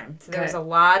this time. So there was a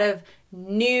lot of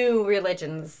new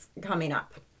religions coming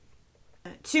up.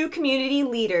 Two community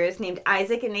leaders named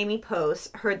Isaac and Amy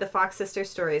Post heard the Fox sisters'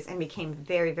 stories and became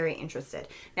very, very interested.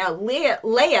 Now,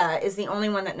 Leia is the only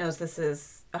one that knows this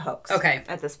is a hoax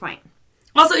at this point.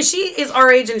 Also, she is our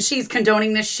age and she's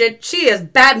condoning this shit. She has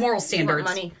bad moral standards.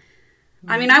 Money.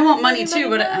 I mean, I want money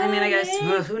too, but I mean, I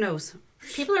guess, who knows?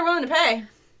 People are willing to pay.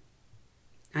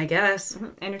 I guess.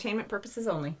 Mm-hmm. Entertainment purposes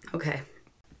only. Okay.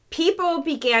 People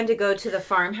began to go to the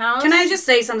farmhouse. Can I just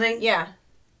say something? Yeah.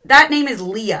 That name is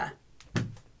Leah.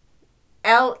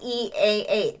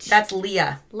 Leah. That's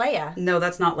Leah. Leia. No,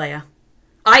 that's not Leia.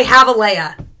 I have a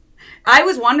Leia. I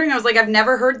was wondering, I was like, I've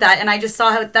never heard that, and I just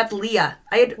saw how that's Leah.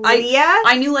 Leah?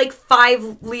 I knew like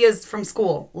 5 Leahs from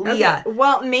school. Leah. Okay.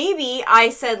 Well, maybe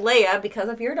I said Leia because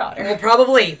of your daughter. Well,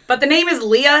 probably. But the name is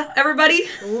Leah, everybody.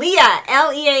 Leah.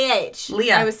 Leah.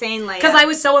 Leah. I was saying Leia. Because I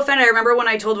was so offended. I remember when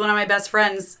I told one of my best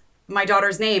friends my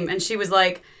daughter's name, and she was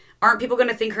like, aren't people going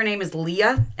to think her name is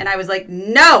Leah? And I was like,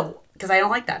 no. Because I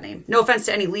don't like that name. No offense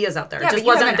to any Leahs out there. Yeah, it just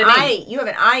but wasn't the name. You have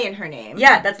an I in her name.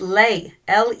 Yeah, that's Lei.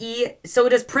 L-E. So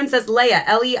it is Princess Leia.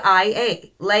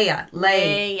 L-E-I-A. Leia.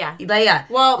 Leia.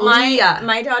 Well,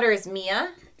 my daughter is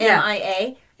Mia.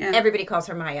 M-I-A. Yeah. Everybody calls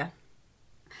her Maya.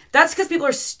 That's because people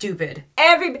are stupid.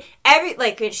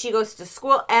 Like, when she goes to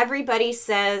school, everybody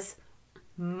says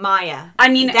Maya. I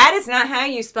mean, that is not how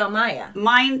you spell Maya.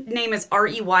 My name is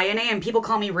R-E-Y-N-A, and people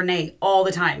call me Renee all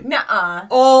the time.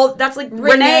 Nuh-uh. That's like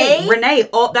Renee.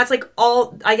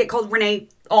 I get called Renee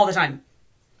all the time.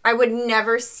 I would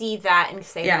never see that and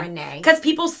say Renee. Because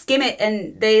people skim it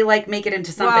and they like make it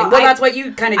into something. Well, that's what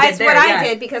you kind of did there. That's what I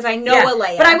did because I know a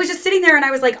Leia. But I was just sitting there and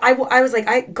I was like,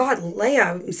 God, Leia.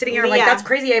 I'm sitting here like, that's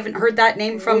crazy. I haven't heard that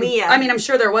name from Leah. I mean, I'm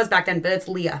sure there was back then, but it's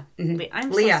Leah. Mm-hmm.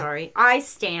 I'm so sorry. I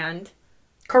stand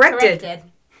corrected.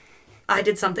 I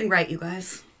did something right, you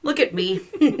guys. Look at me.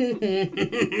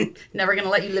 Never gonna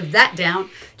let you live that down.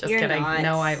 Just kidding. Not.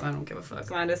 No, I don't give a fuck.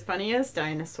 It's not as funny as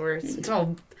dinosaurs.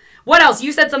 So, what else?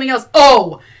 You said something else.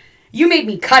 Oh, you made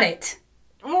me cut it.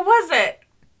 What was it?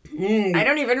 I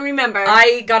don't even remember.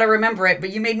 I gotta remember it, but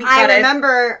you made me cut it.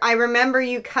 I remember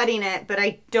you cutting it, but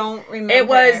I don't remember. It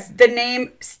was the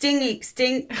name Stingy.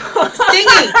 Stingy.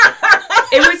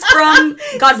 It was from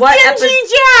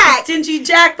Stingy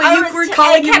Jack, but you were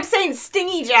calling him. I kept saying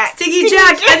Stingy Jack. Stingy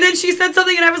Jack, and then she said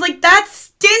something, and I was like, "That's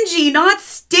stingy, not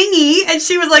stingy." And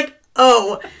she was like,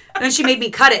 "Oh," and then she made me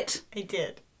cut it. I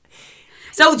did.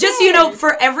 So just so you know,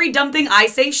 for every dumb thing I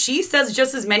say, she says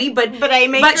just as many, but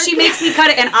she makes me cut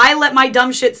it, and I let my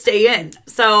dumb shit stay in.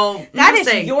 So that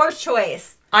is your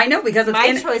choice. I know, because it's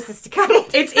my choice is to cut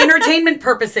it. It's entertainment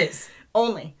purposes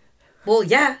only. Well,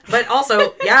 yeah, but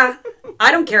also, yeah,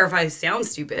 I don't care if I sound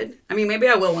stupid. I mean, maybe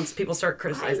I will once people start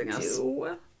criticizing us.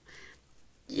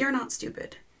 You're not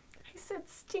stupid. I said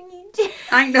Stingy Jack.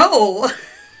 I know.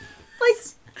 Like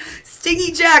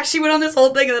Stingy Jack. She went on this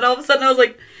whole thing, and then all of a sudden I was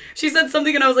like. She said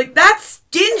something and I was like, that's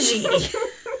stingy.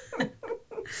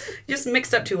 Just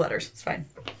mixed up two letters. It's fine.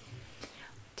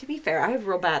 To be fair, I have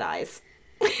real bad eyes.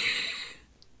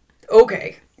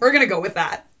 Okay. We're going to go with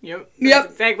that. Yep.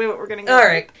 That's exactly what we're going to go with. All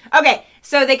right. Okay.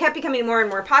 So they kept becoming more and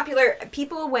more popular.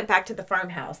 People went back to the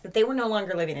farmhouse that they were no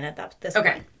longer living in at this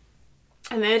point.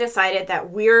 And they decided that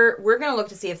we're going to look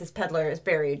to see if this peddler is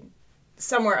buried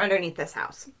somewhere underneath this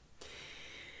house.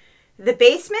 The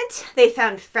basement, they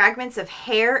found fragments of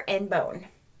hair and bone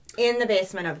in the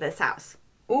basement of this house.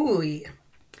 Ooh.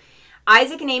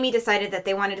 Isaac and Amy decided that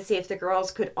they wanted to see if the girls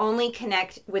could only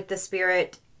connect with the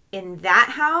spirit in that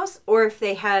house or if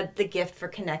they had the gift for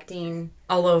connecting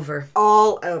all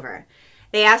over.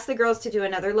 They asked the girls to do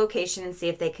another location and see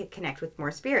if they could connect with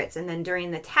more spirits. And then during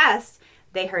the test,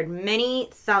 they heard many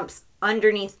thumps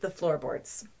underneath the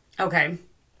floorboards. Okay.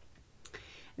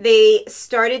 They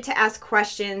started to ask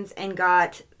questions and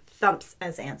got thumps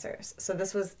as answers. So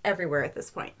this was everywhere at this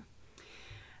point.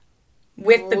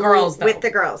 With the girls, though. With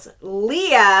the girls.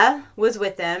 Leah was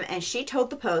with them, and she told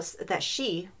the Post that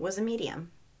she was a medium.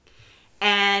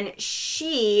 And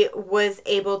she was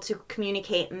able to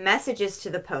communicate messages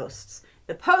to the Posts.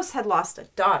 The Posts had lost a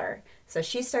daughter, so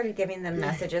she started giving them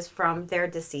messages from their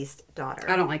deceased daughter.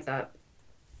 I don't like that.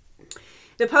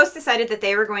 The Post decided that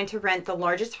they were going to rent the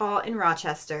largest hall in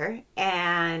Rochester,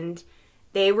 and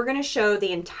they were going to show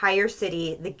the entire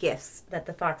city the gifts that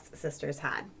the Fox sisters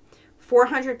had.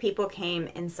 400 people came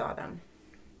and saw them.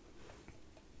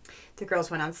 The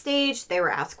girls went on stage. They were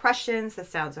asked questions. The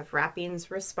sounds of rappings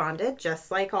responded,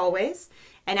 just like always.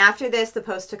 And after this, the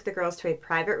Post took the girls to a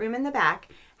private room in the back,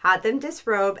 had them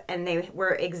disrobe, and they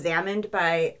were examined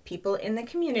by people in the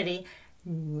community,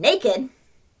 naked,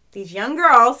 these young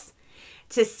girls,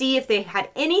 to see if they had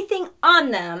anything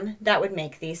on them that would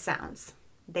make these sounds.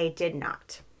 They did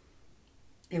not.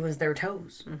 It was their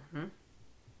toes. Mm-hmm.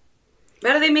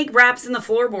 How do they make raps in the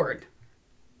floorboard?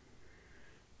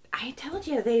 I told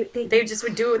you, they just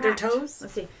would do it with their toes?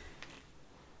 Let's see.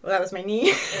 Well, that was my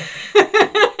knee.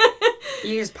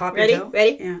 You just pop your toe?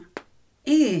 Ready?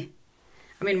 Yeah.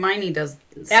 I mean, my knee does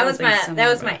that was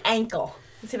my ankle.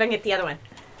 Let's see if I can get the other one.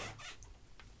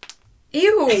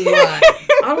 Ew.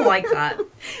 I don't like that.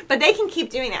 But they can keep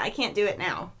doing it. I can't do it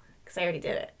now because I already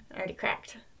did it. I already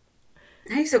cracked.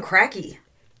 How are you so cracky?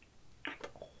 I'm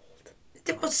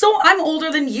old. So I'm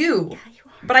older than you. Yeah, you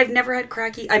are. But I've never had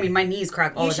cracky. I mean, my knees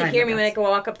crack all the time. You should hear me when I go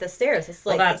walk up the stairs. It's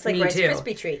like Rice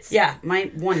Krispie treats. Yeah,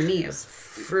 my one knee is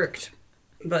fricked.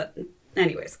 But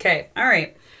anyways, okay. All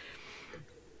right.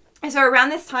 So around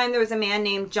this time, there was a man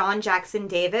named John Jackson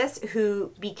Davis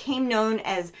who became known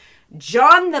as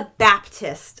John the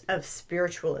Baptist of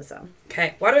spiritualism.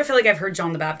 Okay. Why do I feel like I've heard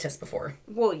John the Baptist before?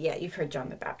 Well, yeah, you've heard John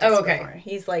the Baptist before.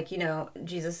 He's like,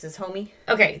 Jesus' homie.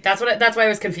 Okay, that's why I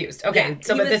was confused. Okay,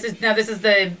 yeah, this is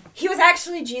the... He was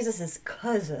actually Jesus'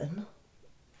 cousin,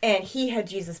 and he had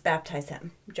Jesus baptize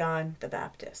him. John the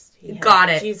Baptist. Got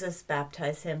it. Jesus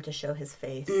baptized him to show his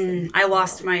face. I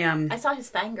lost my... I saw his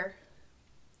finger.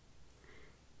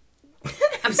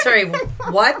 I'm sorry,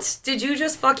 what did you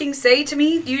just fucking say to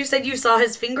me? You said you saw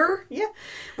his finger? Yeah.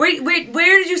 Wait,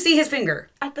 where did you see his finger?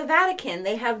 At the Vatican,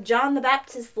 they have John the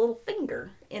Baptist's little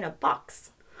finger in a box.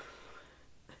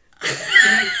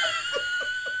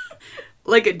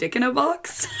 Like a dick in a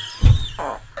box?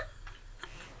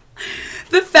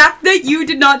 The fact that you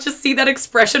did not just see that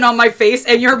expression on my face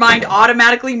and your mind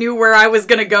automatically knew where I was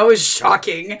going to go is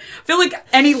shocking. I feel like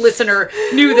any listener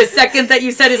knew the second that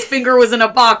you said his finger was in a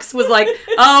box was like,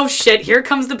 oh shit, here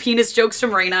comes the penis jokes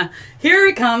from Raina. Here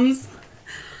it comes.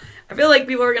 I feel like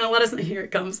people are going to let us know. Here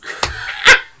it comes.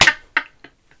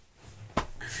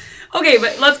 Okay,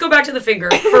 but let's go back to the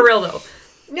finger. For real though.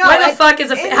 No, why the fuck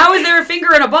is how is there a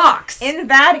finger in a box? In the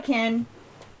Vatican,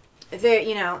 there,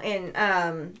 in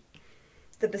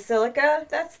the basilica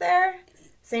that's there,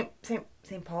 St.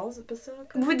 Paul's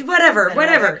Basilica?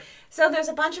 Whatever. So there's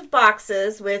a bunch of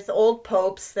boxes with old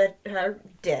popes that are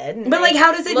dead. But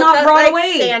how does it not rot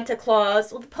away? Santa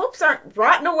Claus. Well, the popes aren't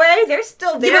rotting away. They're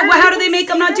still there. Yeah, but how do they make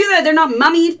them not do that? They're not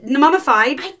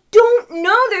mummified. I don't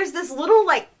know. There's this little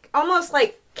almost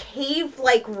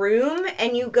cave-like room,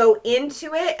 and you go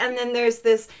into it, and then there's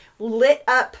this lit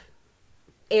up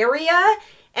area,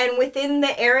 and within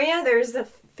the area there's a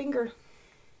finger.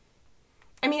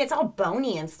 I mean, it's all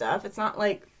bony and stuff. It's not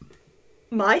like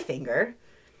my finger.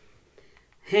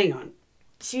 Hang on.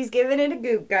 She's giving it a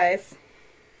goop, guys.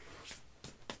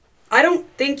 I don't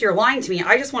think you're lying to me.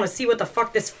 I just want to see what the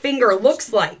fuck this finger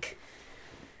looks like.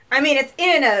 I mean, it's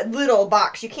in a little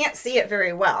box. You can't see it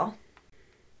very well.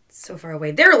 It's so far away.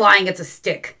 They're lying. It's a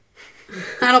stick.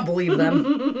 I don't believe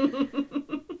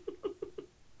them.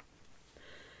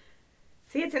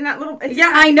 See, it's in that little...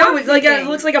 I know. It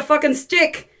looks like a fucking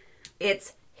stick.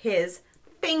 It's his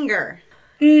finger.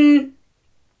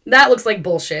 That looks like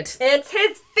bullshit. It's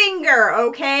his finger,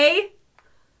 okay?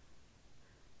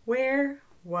 Where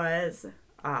was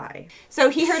I? So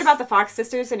he heard about the Fox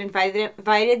sisters and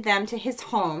invited them to his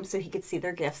home so he could see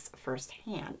their gifts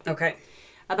firsthand. Okay.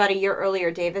 About a year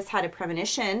earlier, Davis had a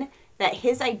premonition that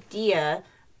his idea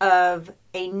of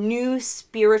a new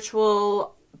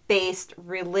spiritual-based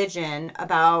religion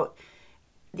about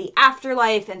the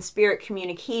afterlife and spirit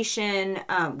communication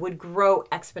would grow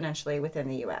exponentially within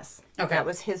the U.S. Okay. That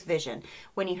was his vision.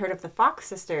 When he heard of the Fox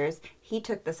sisters, he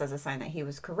took this as a sign that he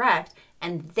was correct,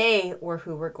 and they were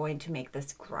who were going to make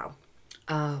this grow.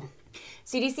 Oh.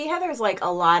 So do you see how there's a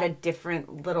lot of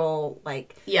different little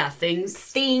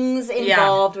things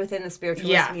involved within the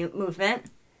spiritualist movement?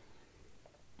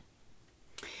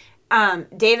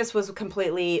 Davis was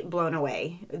completely blown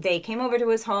away. They came over to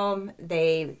his home.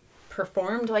 They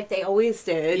performed like they always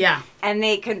did. Yeah. And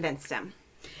they convinced him.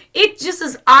 It just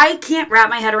is, I can't wrap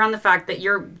my head around the fact that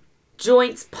your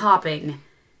joints popping.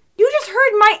 You just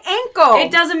hurt my ankle.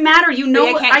 It doesn't matter. You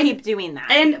know, I can't keep doing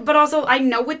that. But also, I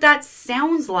know what that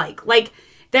sounds like.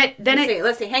 That. Then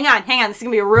let's see. Hang on. This is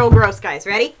gonna be real gross, guys.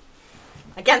 Ready?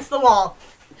 Against the wall.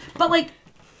 But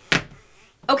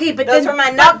okay, but those then are my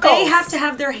knuckles. They have to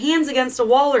have their hands against a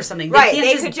wall or something. Right.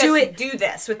 They can't do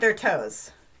this with their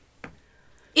toes.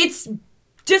 It's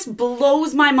just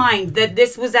blows my mind that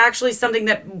this was actually something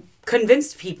that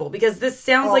convinced people, because this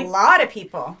sounds like a lot of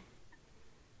people.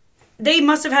 They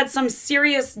must have had some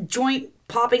serious joint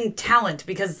popping talent,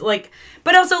 because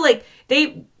but also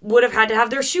they would have had to have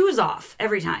their shoes off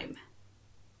every time.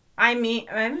 I mean,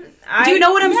 do you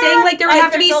know what I'm saying? There would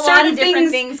have to be certain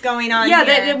things going on.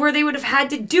 Yeah, where they would have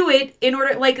had to do it in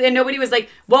order, and nobody was like,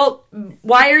 well,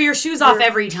 why are your shoes off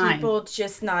every time? People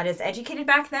just not as educated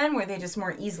back then? Were they just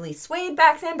more easily swayed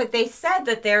back then? But they said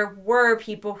that there were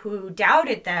people who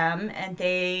doubted them, and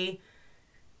they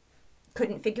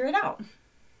couldn't figure it out.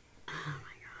 Oh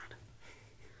my God.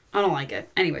 I don't like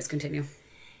it. Anyways, continue.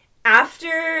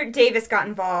 After Davis got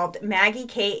involved, Maggie,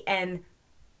 Kate, and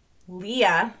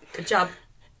Leah. Good job.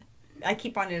 I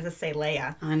keep wanting to say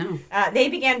Leia. I know. They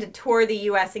began to tour the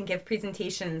U.S. and give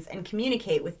presentations and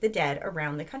communicate with the dead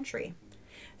around the country.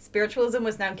 Spiritualism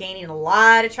was now gaining a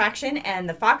lot of traction, and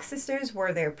the Fox sisters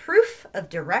were their proof of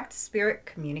direct spirit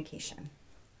communication.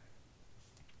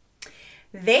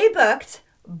 They booked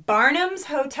Barnum's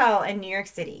Hotel in New York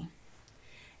City.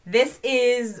 This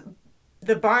is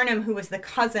the Barnum who was the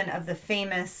cousin of the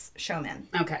famous showman.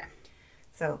 Okay.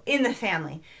 So, in the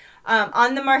family.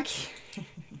 On the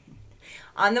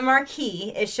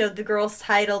marquee, it showed the girls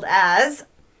titled as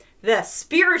the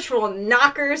Spiritual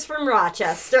Knockers from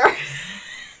Rochester.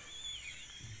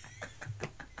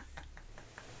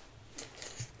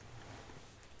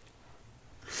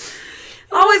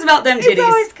 Always about them titties. It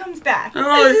always comes back.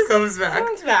 Comes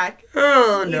back.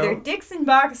 Oh, no. Either dicks in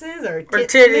boxes or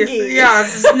tits titties. Yeah,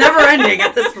 it's just never ending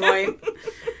at this point.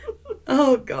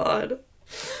 Oh, God.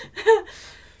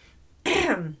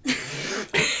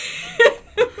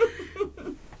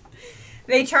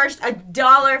 They charged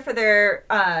 $1 for their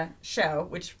show,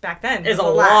 which back then is a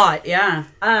lot. Yeah.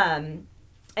 And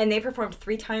they performed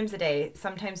 3 times a day,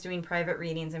 sometimes doing private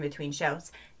readings in between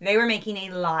shows. They were making a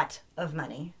lot of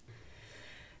money.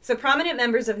 So prominent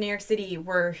members of New York City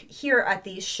were here at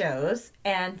these shows,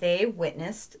 and they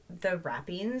witnessed the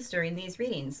rappings during these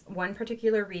readings. One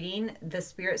particular reading, the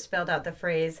spirit spelled out the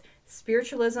phrase,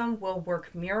 "Spiritualism will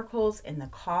work miracles in the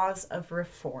cause of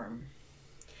reform."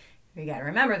 You got to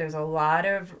remember, there's a lot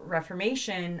of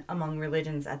reformation among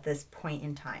religions at this point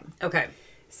in time. Okay.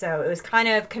 So it was kind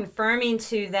of confirming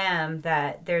to them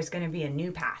that there's going to be a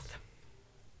new path.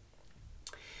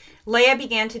 Leah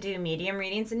began to do medium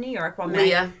readings in New York while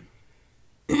Leah.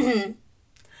 Wait,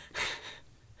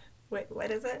 what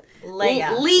is it?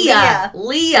 Leah.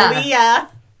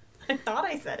 I thought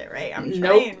I said it right. I'm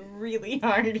trying really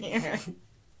hard here.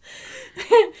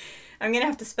 I'm going to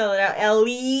have to spell it out.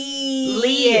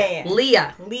 Leah.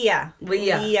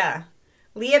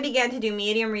 Leah began to do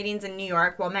medium readings in New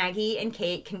York while Maggie and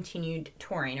Kate continued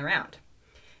touring around.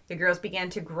 The girls began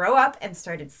to grow up and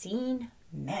started seeing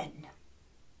men.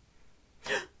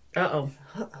 Uh-oh.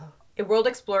 A world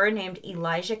explorer named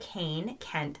Elijah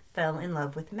Kent fell in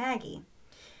love with Maggie.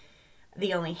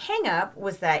 The only hang-up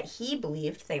was that he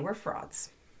believed they were frauds.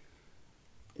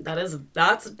 That's a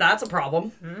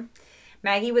problem. Mm-hmm.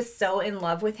 Maggie was so in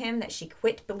love with him that she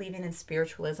quit believing in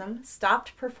spiritualism,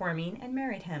 stopped performing, and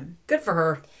married him. Good for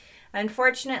her.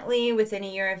 Unfortunately, within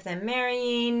a year of them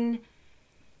marrying...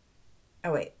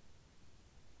 he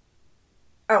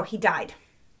died.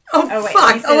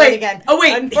 Fuck. Again.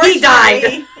 He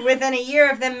died. Within a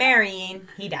year of them marrying,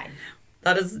 he died.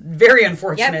 That is very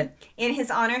unfortunate. Yep. In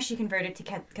his honor, she converted to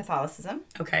Catholicism.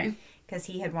 Okay. Because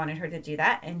he had wanted her to do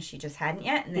that, and she just hadn't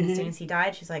yet. And then as soon as he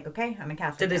died, she's like, okay, I'm a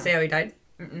Catholic. Did they say how he died?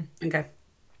 Mm-mm. Okay.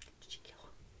 Did she kill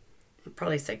him?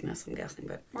 Probably sickness, I'm guessing.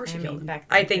 But or she killed him. Then,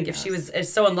 I think if she was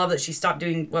so in love that she stopped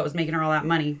doing what was making her all that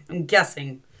money, I'm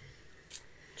guessing.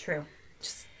 True.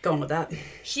 Just going with that.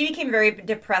 She became very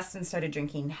depressed and started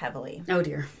drinking heavily. Oh,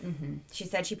 dear. Mm-hmm. She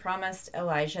said she promised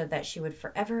Elijah that she would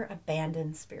forever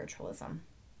abandon spiritualism.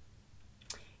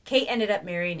 Kate ended up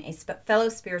marrying a fellow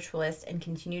spiritualist and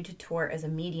continued to tour as a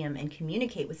medium and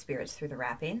communicate with spirits through the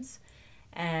rappings.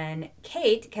 And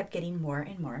Kate kept getting more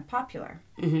and more popular.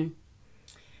 Mm-hmm.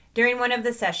 During one of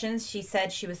the sessions, she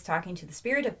said she was talking to the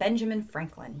spirit of Benjamin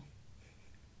Franklin.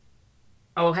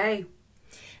 Oh, hey.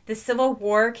 The Civil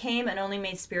War came and only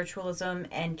made spiritualism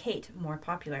and Kate more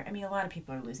popular. I mean, a lot of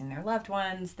people are losing their loved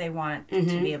ones. They want to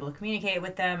be able to communicate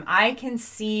with them. I can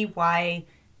see why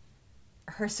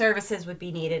her services would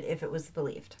be needed if it was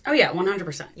believed. Oh, yeah,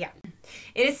 100%. Yeah.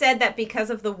 It is said that because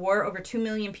of the war, over 2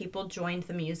 million people joined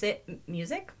the music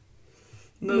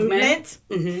movement,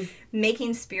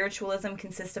 making spiritualism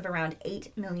consist of around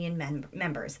 8 million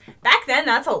members. Back then,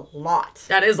 that's a lot.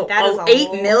 That is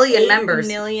 8 million members.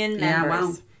 8 million members. Yeah,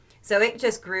 wow. So it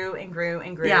just grew and grew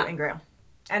and grew and grew.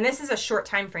 And this is a short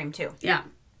time frame, too. Yeah.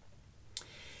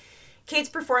 Kate's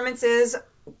performances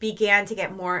began to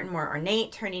get more and more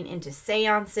ornate, turning into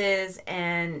seances,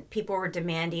 and people were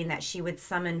demanding that she would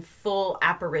summon full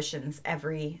apparitions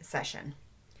every session.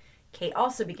 Kate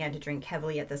also began to drink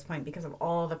heavily at this point because of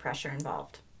all the pressure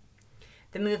involved.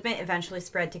 The movement eventually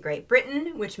spread to Great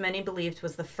Britain, which many believed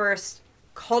was the first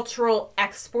cultural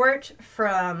export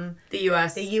from the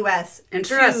U.S. To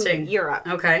Europe.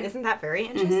 Okay. Isn't that very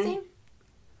interesting?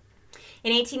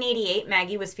 In 1888,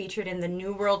 Maggie was featured in the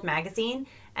New World magazine,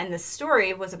 and the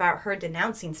story was about her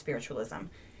denouncing spiritualism.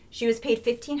 She was paid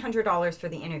 $1,500 for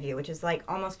the interview, which is like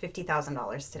almost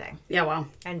 $50,000 today. Yeah, wow.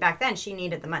 And back then, she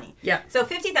needed the money. Yeah. So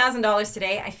 $50,000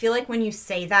 today, I feel like when you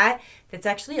say that, that's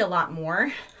actually a lot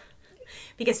more.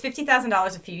 Because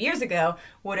 $50,000 a few years ago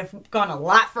would have gone a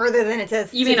lot further than it does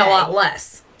today. You mean a lot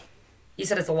less? You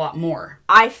said it's a lot more.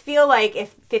 I feel like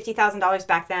if $50,000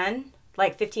 back then,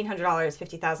 like $1,500,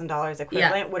 $50,000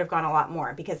 equivalent would have gone a lot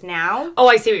more. Because now... Oh,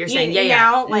 I see what you're saying.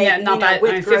 Now, like, not that.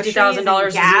 With $50,000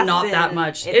 is not that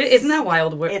much. Isn't that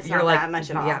wild? It's not that much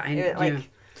at all.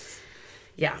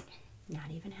 Yeah. Not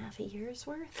even half a year's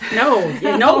worth. No,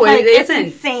 like, it isn't.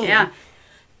 It's insane. Yeah.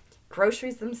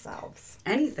 Groceries themselves.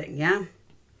 Anything, yeah.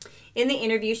 In the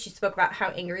interview, she spoke about how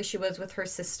angry she was with her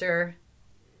sister,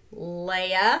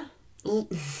 Leah.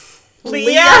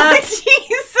 Leah?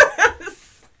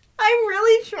 Jesus. I'm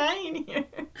really trying here.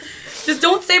 Just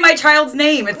don't say my child's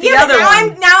name. It's the other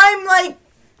one. Now I'm like,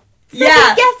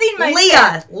 guessing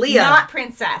myself. Leah. Not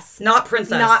princess. Not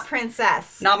princess. Not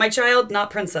princess. Not my child, not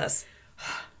princess.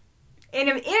 In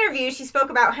an interview, she spoke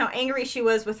about how angry she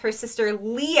was with her sister,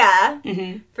 Leah,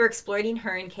 for exploiting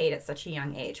her and Kate at such a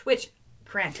young age, which,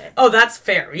 granted. Oh, that's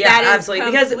fair. Yeah, absolutely.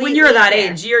 Because when you're that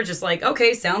age, you're just like,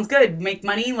 okay, sounds good. Make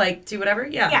money, like, do whatever.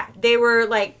 Yeah. Yeah, they were,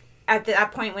 like, at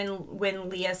that point when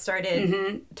Leah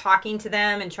started talking to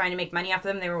them and trying to make money off of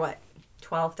them, they were, what,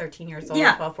 12, 13 years old?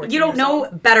 Yeah. 12, 14 you don't know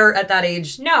better at that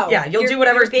age. No. Yeah, you'll do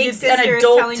whatever your big an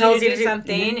adult tells you to do.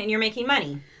 Something, and you're making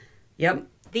money. Yep.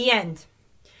 The end.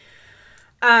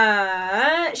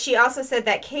 She also said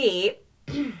that Kate,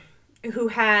 who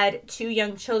had 2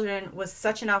 young children, was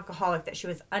such an alcoholic that she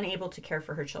was unable to care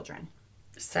for her children.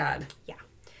 Sad. Yeah.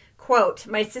 Quote,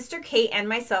 my sister Kate and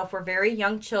myself were very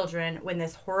young children when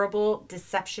this horrible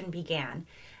deception began.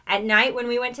 At night when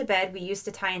we went to bed, we used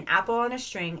to tie an apple on a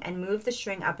string and move the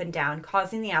string up and down,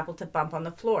 causing the apple to bump on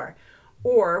the floor.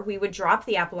 Or we would drop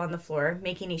the apple on the floor,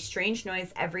 making a strange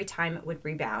noise every time it would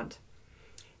rebound.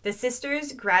 The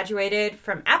sisters graduated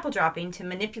from apple dropping to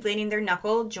manipulating their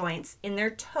knuckle joints in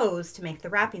their toes to make the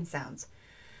rapping sounds.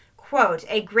 Quote,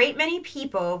 a great many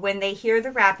people, when they hear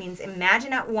the rappings,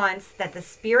 imagine at once that the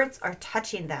spirits are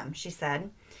touching them, she said.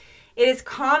 It is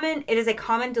a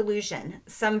common delusion.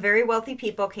 Some very wealthy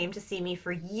people came to see me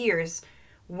for years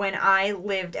when I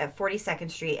lived at 42nd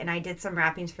Street, and I did some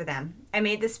rappings for them. I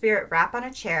made the spirit rap on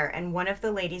a chair, and one of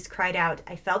the ladies cried out,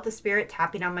 I felt the spirit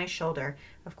tapping on my shoulder.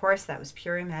 Of course, that was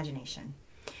pure imagination.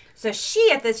 So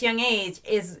she, at this young age,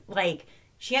 is like,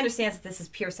 she understands that this is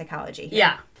pure psychology.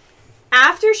 Yeah.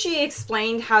 After she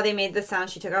explained how they made the sound,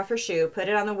 she took off her shoe, put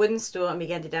it on the wooden stool, and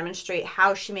began to demonstrate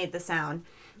how she made the sound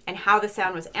and how the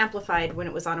sound was amplified when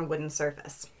it was on a wooden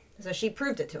surface. So she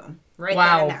proved it to him right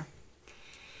there and there.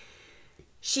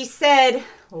 She said,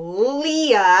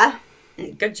 Leah.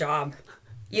 Good job.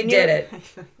 You did it.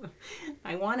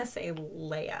 I want to say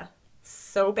Leia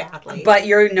so badly. But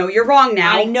you're wrong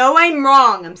now. I know I'm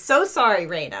wrong. I'm so sorry,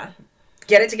 Raina.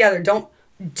 Get it together.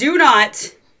 Do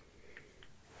not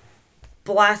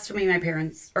blaspheme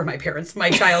my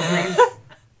child's name.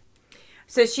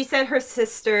 So she said her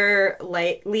sister,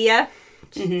 Leah.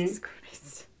 Jesus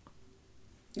Christ.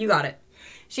 You got it.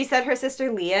 She said her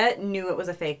sister, Leah, knew it was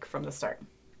a fake from the start.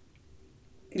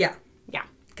 Yeah. Yeah.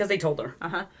 Because they told her.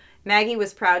 Uh-huh. Maggie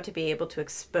was proud to be able to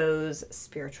expose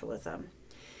spiritualism.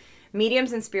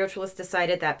 Mediums and spiritualists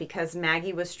decided that because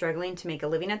Maggie was struggling to make a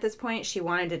living at this point, she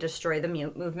wanted to destroy the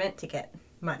movement to get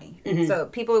money. Mm-hmm. So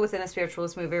people within the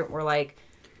spiritualist movement were like,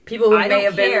 people who may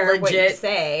have been legit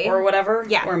say, or whatever.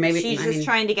 Yeah. Or maybe she's just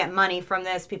trying to get money from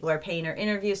this. People are paying her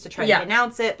interviews to try to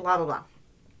denounce it, blah, blah, blah.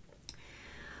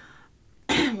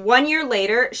 1 year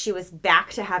later, she was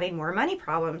back to having more money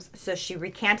problems. So she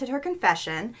recanted her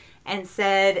confession and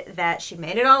said that she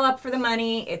made it all up for the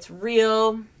money. It's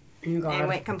real. And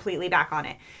went completely back on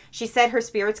it. She said her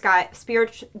spirit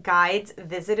guides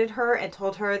visited her and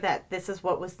told her that this is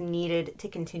what was needed to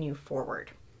continue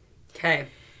forward. Okay.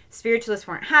 Spiritualists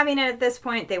weren't having it at this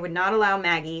point. They would not allow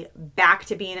Maggie back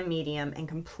to being a medium and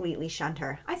completely shunned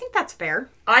her. I think that's fair.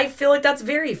 I feel like that's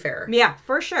very fair. Yeah,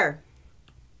 for sure.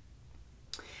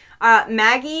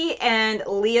 Maggie and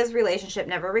Leah's relationship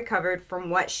never recovered from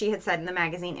what she had said in the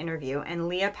magazine interview, and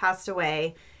Leah passed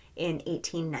away in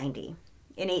 1890.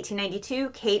 In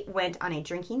 1892, Kate went on a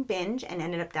drinking binge and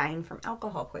ended up dying from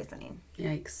alcohol poisoning.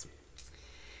 Yikes.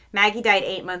 Maggie died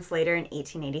 8 months later in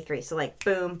 1883. So like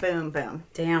boom, boom, boom.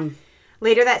 Damn.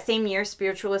 Later that same year,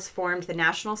 spiritualists formed the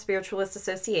National Spiritualist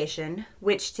Association,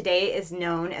 which today is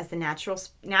known as the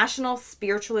National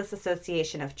Spiritualist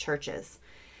Association of Churches.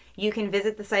 You can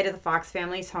visit the site of the Fox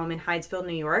family's home in Hydesville,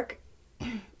 New York.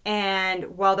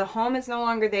 And while the home is no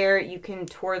longer there, you can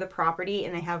tour the property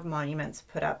and they have monuments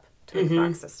put up to the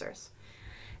Fox sisters.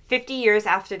 50 years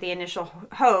after the initial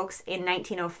hoax, in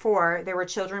 1904, there were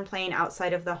children playing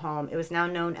outside of the home. It was now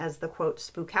known as the, quote,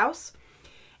 spook house.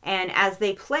 And as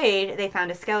they played, they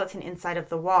found a skeleton inside of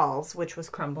the walls, which was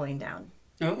crumbling down.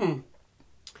 Oh.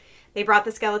 They brought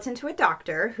the skeleton to a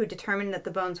doctor who determined that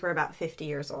the bones were about 50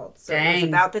 years old. So Dang. It was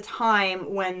about the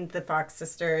time when the Fox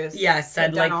sisters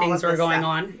said like things were going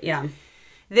on. Yeah.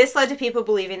 This led to people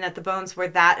believing that the bones were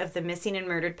that of the missing and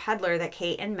murdered peddler that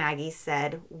Kate and Maggie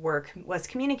said was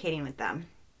communicating with them.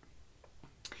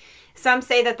 Some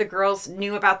say that the girls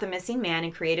knew about the missing man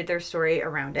and created their story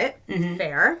around it. Mm-hmm.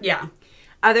 Fair. Yeah.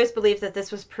 Others believe that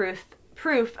this was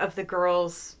proof of the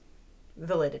girls'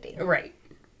 validity. Right.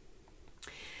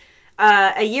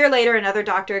 A year later, another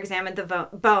doctor examined the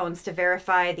bones to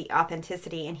verify the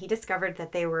authenticity, and he discovered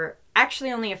that they were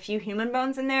actually only a few human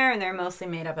bones in there, and they're mostly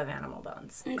made up of animal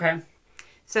bones. Okay.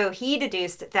 So he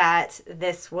deduced that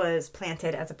this was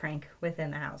planted as a prank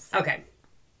within the house. Okay.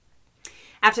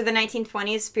 After the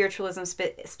 1920s, spiritualism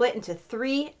split into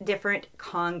 3 different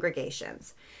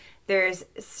congregations. There's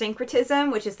syncretism,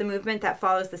 which is the movement that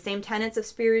follows the same tenets of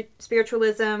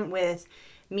spiritualism with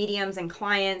mediums and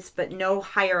clients, but no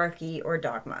hierarchy or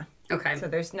dogma. Okay. So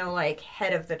there's no like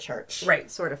head of the church, right,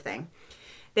 sort of thing.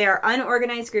 They are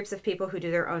unorganized groups of people who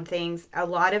do their own things. A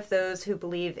lot of those who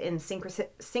believe in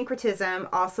syncretism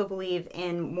also believe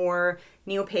in more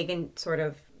neo-pagan sort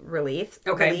of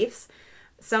beliefs.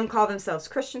 Some call themselves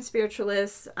Christian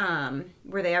spiritualists,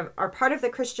 where they are part of the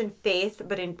Christian faith,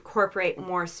 but incorporate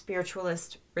more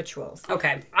spiritualist rituals.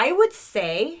 Okay. I would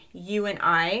say you and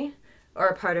I are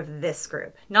a part of this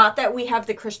group. Not that we have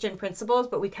the Christian principles,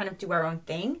 but we kind of do our own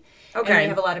thing. Okay. And we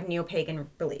have a lot of neo-pagan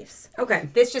beliefs. Okay.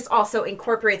 This just also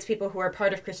incorporates people who are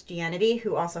part of Christianity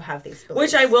who also have these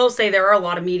beliefs. Which I will say there are a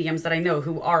lot of mediums that I know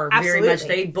who are Absolutely. very much,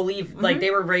 they believe, like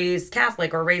they were raised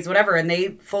Catholic or raised whatever, and they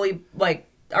fully, like,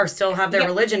 are still have their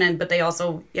religion in, but they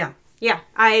also, Yeah,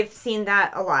 I've seen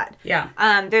that a lot. Yeah.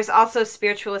 There's also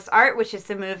spiritualist art, which is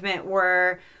the movement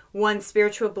where one's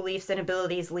spiritual beliefs and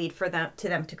abilities lead to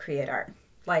them to create art.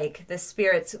 Like the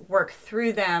spirits work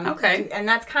through them. Okay. And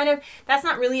that's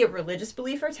not really a religious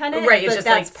belief or tenet. Right. It's but just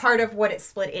that's like part of what it's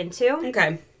split into.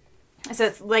 Okay. So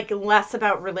it's like less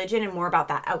about religion and more about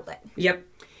that outlet. Yep.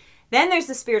 Then there's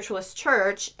the spiritualist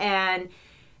church, and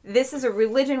this is a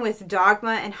religion with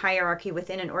dogma and hierarchy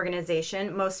within an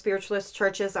organization. Most spiritualist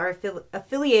churches are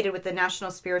affiliated with the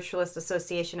National Spiritualist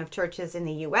Association of Churches in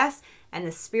the U.S. and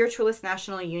the Spiritualist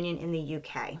National Union in the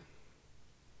U.K.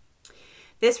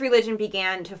 This religion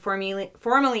began to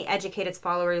formally educate its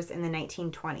followers in the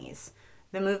 1920s.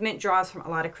 The movement draws from a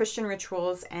lot of Christian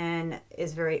rituals and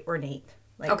is very ornate,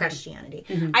 like Christianity.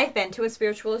 Mm-hmm. I've been to a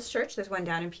spiritualist church. There's one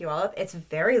down in Puyallup. It's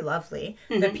very lovely.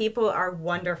 Mm-hmm. The people are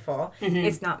wonderful. Mm-hmm.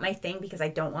 It's not my thing because I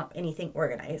don't want anything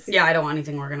organized. Yeah, I don't want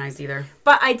anything organized either.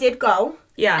 But I did go.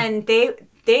 Yeah. And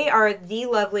they are the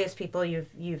loveliest people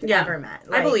you've ever met.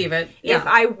 Like, I believe it. Yeah. If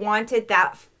I wanted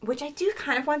that, which I do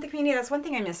kind of want the community. That's one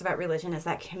thing I miss about religion is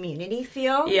that community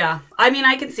feel. Yeah. I mean,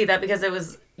 I can see that because it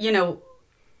was,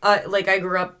 like I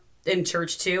grew up in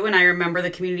church too, and I remember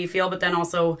the community feel, but then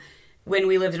also when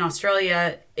we lived in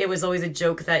Australia, it was always a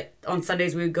joke that on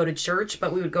Sundays we would go to church,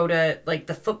 but we would go to like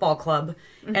the football club,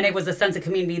 mm-hmm. and it was a sense of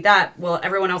community that, well,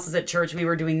 everyone else is at church, we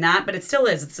were doing that, but it still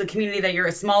is. It's a community that you're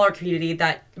a smaller community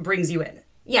that brings you in.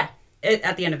 Yeah.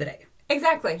 At the end of the day.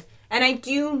 Exactly. And I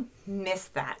do miss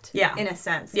that. Yeah. In a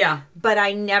sense. Yeah. But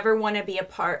I never want to be a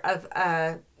part of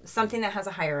something that has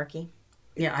a hierarchy.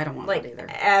 Yeah, I don't want that either.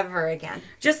 Ever again.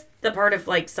 Just the part of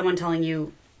like someone telling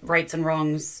you rights and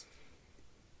wrongs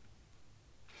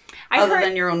other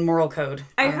than your own moral code.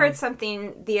 I heard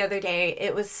something the other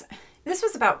day. This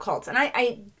was about cults. And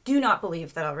I do not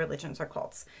believe that all religions are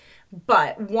cults.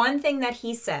 But one thing that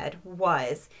he said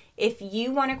was, if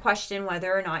you want to question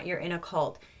whether or not you're in a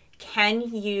cult, can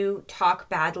you talk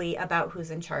badly about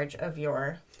who's in charge of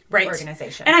your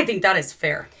organization? And I think that is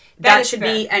fair. That should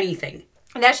be anything.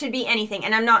 That should be anything.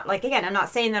 And I'm not, I'm not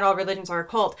saying that all religions are a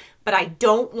cult, but I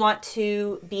don't want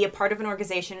to be a part of an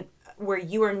organization where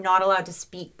you are not allowed to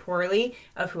speak poorly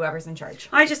of whoever's in charge.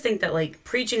 I just think that, like,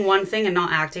 preaching one thing and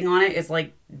not acting on it is,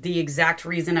 like, the exact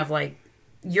reason of, like,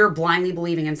 you're blindly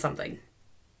believing in something.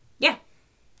 Yeah.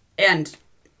 And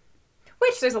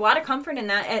which there's a lot of comfort in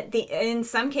that. In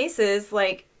some cases,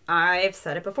 like I've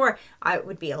said it before, it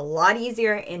would be a lot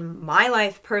easier in my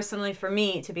life personally for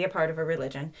me to be a part of a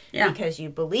religion. Yeah. Because you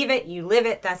believe it, you live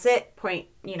it, that's it. Point,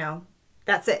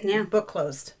 that's it. Yeah. Book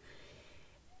closed.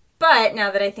 But now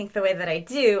that I think the way that I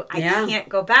do, I can't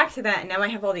go back to that. And now I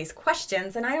have all these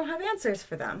questions and I don't have answers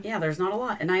for them. Yeah, there's not a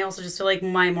lot. And I also just feel like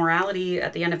my morality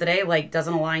at the end of the day, like,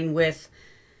 doesn't align with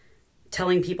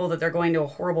telling people that they're going to a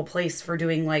horrible place for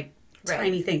doing, like,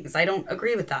 tiny things. I don't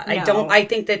agree with that. No. I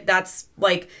think that that's,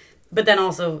 like, but then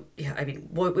also, yeah, I mean,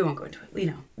 we won't go into it. We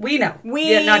know.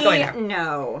 We're not going there.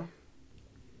 No.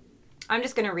 I'm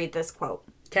just going to read this quote.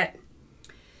 Okay.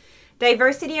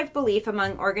 Diversity of belief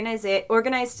among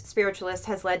organized spiritualists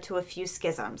has led to a few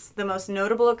schisms, the most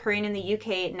notable occurring in the UK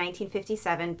in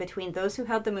 1957 between those who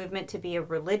held the movement to be a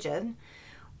religion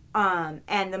and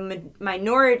the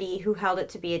minority who held it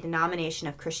to be a denomination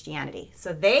of Christianity.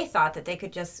 So they thought that they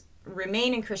could just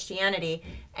remain in Christianity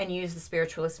and use the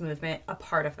spiritualist movement a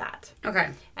part of that. Okay.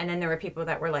 And then there were people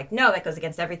that were like, no, that goes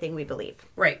against everything we believe.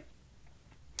 Right.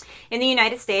 In the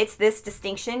United States, this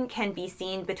distinction can be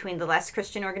seen between the less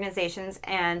Christian organizations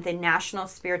and the National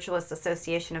Spiritualist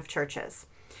Association of Churches.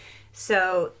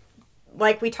 So,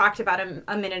 like we talked about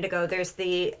a minute ago, there's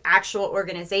the actual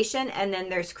organization, and then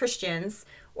there's Christians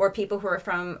or people who are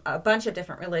from a bunch of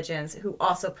different religions who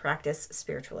also practice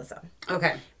spiritualism.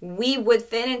 Okay. We would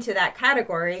fit into that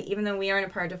category, even though we aren't a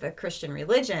part of a Christian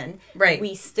religion. Right.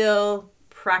 We still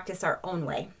practice our own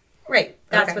way. Right.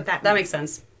 That's what that means. That makes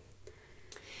sense.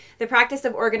 The practice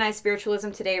of organized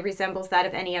spiritualism today resembles that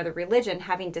of any other religion,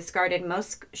 having discarded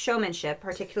most showmanship,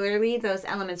 particularly those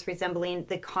elements resembling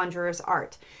the conjurer's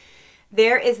art.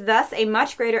 There is thus a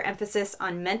much greater emphasis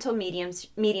on mental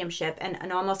mediumship and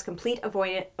an almost complete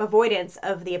avoidance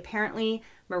of the apparently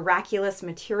miraculous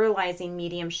materializing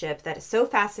mediumship that has so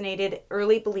fascinated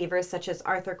early believers such as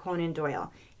Arthur Conan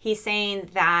Doyle. He's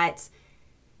saying that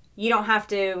you don't have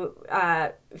to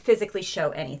physically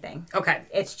show anything. Okay.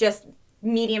 It's just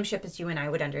mediumship as you and I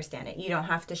would understand it. You don't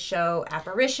have to show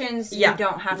apparitions. Yeah. You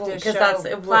don't have to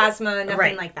show plasma,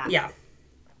 nothing like that. Yeah.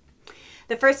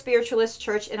 The first spiritualist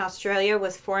church in Australia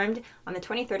was formed on the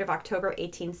 23rd of October,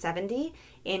 1870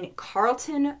 in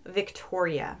Carlton,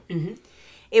 Victoria. Mm-hmm.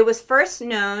 It was first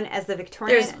known as the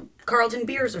Victorian... Carlton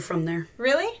beers are from there.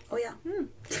 Really? Oh,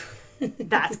 yeah.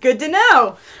 That's good to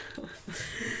know.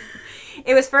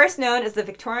 It was first known as the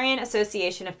Victorian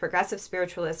Association of Progressive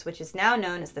Spiritualists, which is now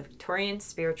known as the Victorian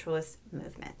Spiritualist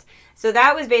Movement. So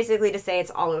that was basically to say it's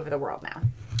all over the world now.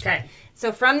 Okay.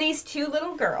 So from these two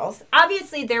little girls,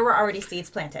 obviously there were already seeds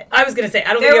planted. I was going to say,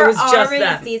 I don't think it was just them. There were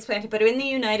already seeds planted, but in the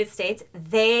United States,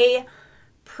 they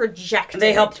projected.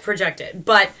 They helped project it.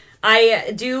 But I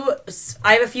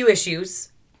have a few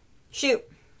issues. Shoot.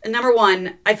 Number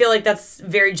one, I feel like that's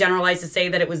very generalized to say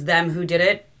that it was them who did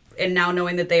it, and now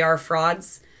knowing that they are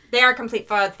frauds. They are complete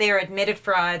frauds. They are admitted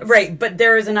frauds. Right, but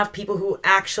there is enough people who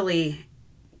actually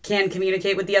can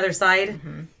communicate with the other side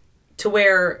to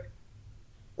where,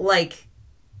 like,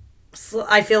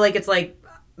 I feel like it's like,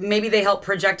 maybe they help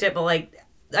project it, but like,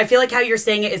 I feel like how you're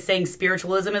saying it is saying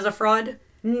spiritualism is a fraud.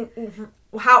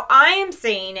 How I am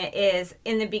saying it is,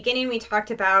 in the beginning we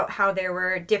talked about how there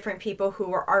were different people who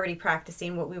were already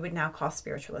practicing what we would now call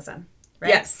spiritualism, right?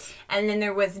 Yes. And then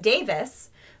there was Davis,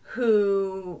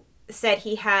 who said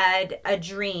he had a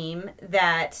dream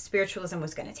that spiritualism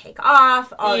was going to take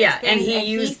off, all these things, and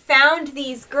he found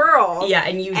these girls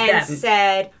and used them. And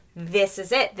said, this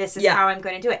is it. This is how I'm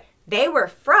going to do it. They were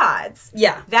frauds.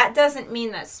 Yeah. That doesn't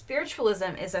mean that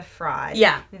spiritualism is a fraud.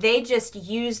 Yeah. They just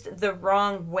used the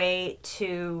wrong way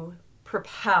to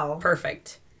propel.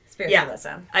 Perfect. Spiritualism.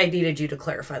 Yeah. I needed you to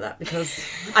clarify that because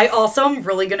I also am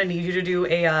really going to need you to do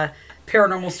a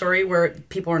paranormal story where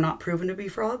people are not proven to be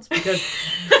frauds because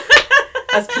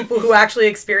as people who actually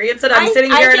experience it, I'm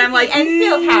sitting here and I'm like,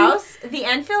 the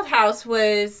Enfield house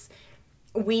was...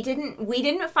 We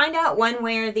didn't find out one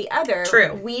way or the other.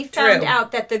 True. We found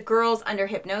out that the girls under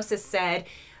hypnosis said,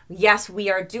 yes, we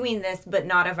are doing this, but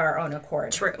not of our own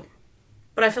accord. True.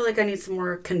 But I feel like I need some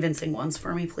more convincing ones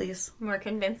for me, please. More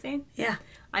convincing? Yeah.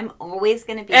 I'm always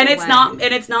going to be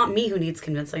it's not me who needs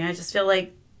convincing. I just feel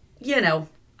like,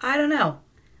 I don't know.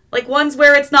 Like ones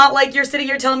where it's not like you're sitting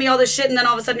here telling me all this shit and then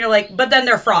all of a sudden you're like, but then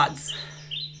they're frauds.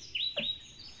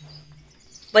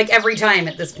 Like every time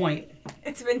at this point.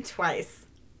 It's been twice.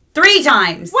 3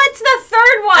 times. What's the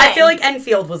third one? I feel like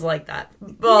Enfield was like that.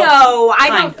 Well, no, I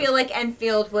don't feel like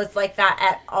Enfield was like that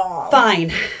at all.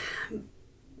 Fine.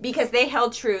 Because they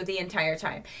held true the entire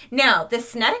time. Now, the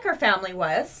Snedeker family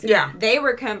was. Yeah. They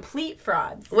were complete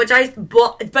frauds.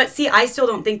 But see, I still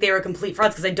don't think they were complete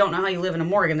frauds because I don't know how you live in a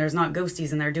morgue and there's not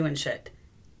ghosties in there doing shit.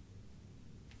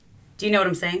 Do you know what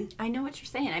I'm saying? I know what you're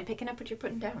saying. I'm picking up what you're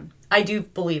putting down. I do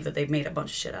believe that they've made a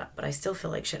bunch of shit up, but I still feel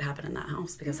like shit happened in that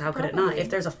house because how could it not? If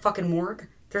there's a fucking morgue,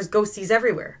 there's ghosties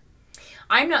everywhere.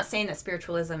 I'm not saying that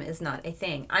spiritualism is not a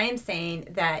thing. I am saying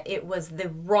that it was the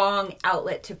wrong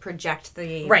outlet to project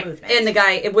the movement. And the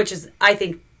guy, which is, I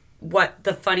think, what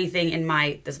the funny thing in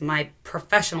my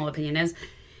professional opinion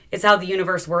is how the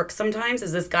universe works sometimes,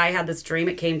 is this guy had this dream,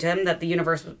 it came to him that the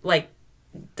universe,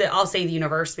 I'll say the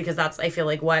universe because that's, I feel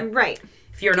like what... Right.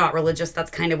 If you're not religious,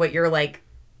 that's kind of what your,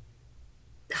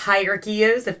 hierarchy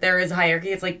is. If there is a hierarchy,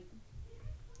 it's like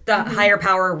the higher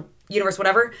power, universe,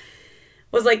 whatever,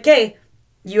 was like, okay,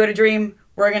 you had a dream,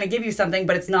 we're going to give you something,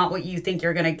 but it's not what you think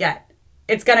you're going to get.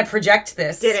 It's going to project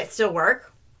this. Did it still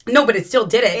work? No, but it still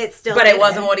did it. It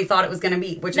wasn't what he thought it was going to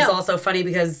be, which is also funny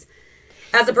because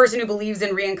as a person who believes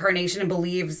in reincarnation and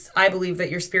I believe that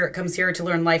your spirit comes here to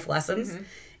learn life lessons.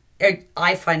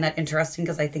 I find that interesting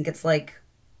because I think it's like...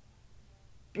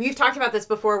 You've talked about this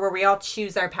before where we all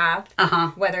choose our path,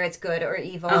 whether it's good or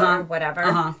evil or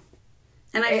whatever.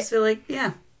 And I just feel like,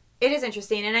 yeah. It is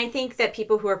interesting, and I think that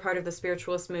people who are part of the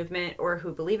spiritualist movement or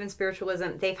who believe in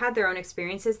spiritualism, they've had their own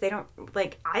experiences. They don't,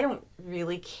 I don't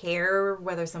really care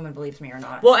whether someone believes me or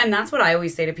not. Well, and that's what I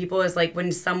always say to people is, like,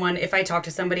 when someone, if I talk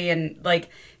to somebody and, like,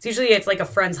 it's like a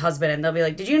friend's husband, and they'll be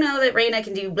like, did you know that Raina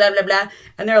can do blah, blah, blah?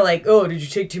 And they're like, oh, did you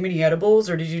take too many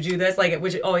edibles, or did you do this? Like,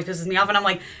 which always pisses me off, and I'm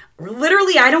like,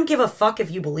 literally, I don't give a fuck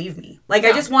if you believe me. Like, no.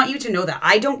 I just want you to know that.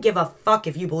 I don't give a fuck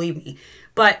if you believe me.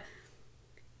 But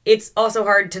it's also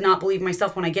hard to not believe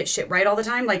myself when I get shit right all the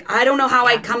time. Like, I don't know how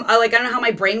I don't know how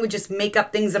my brain would just make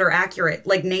up things that are accurate,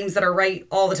 like names that are right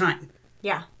all the time.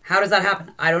 Yeah. How does that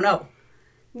happen? I don't know.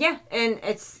 Yeah, and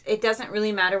it doesn't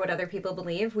really matter what other people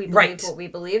believe. We believe what we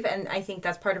believe, and I think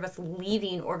that's part of us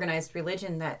leaving organized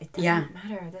religion, that it doesn't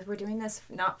matter, that we're doing this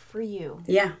not for you.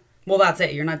 Yeah. Well, that's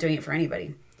it. You're not doing it for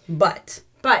anybody. But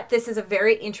this is a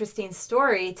very interesting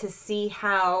story to see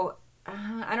how...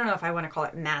 I don't know if I want to call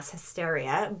it mass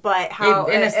hysteria, but how,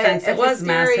 in a sense, it was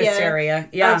mass hysteria.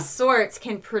 Yeah. Of sorts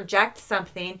can project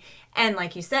something. And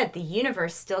like you said, the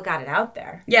universe still got it out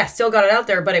there. Yeah, still got it out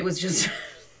there, but it was just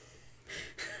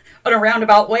on a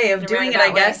roundabout way of doing it,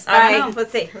 I guess. I don't know.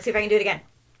 Let's see if I can do it again.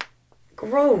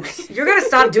 Gross. You're going to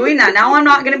stop doing that. Now I'm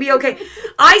not going to be okay.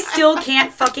 I still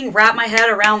can't fucking wrap my head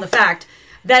around the fact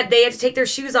that they had to take their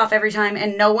shoes off every time,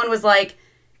 and no one was like,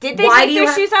 did they take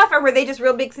their shoes off, or were they just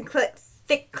real big,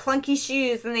 thick, clunky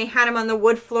shoes, and they had them on the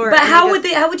wood floor? But how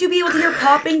would you be able to hear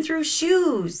popping through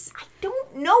shoes? I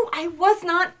don't know. I was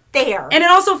not there. And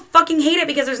I also fucking hate it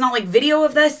because there's not, like, video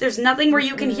of this. There's nothing where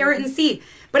you can hear it and see.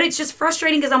 But it's just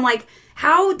frustrating because I'm like,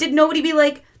 how did nobody be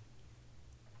like,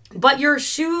 but your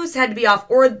shoes had to be off,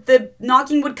 or the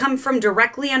knocking would come from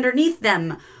directly underneath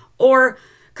them? Or,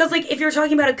 because, like, if you're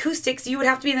talking about acoustics, you would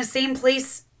have to be in the same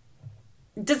place.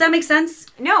 Does that make sense?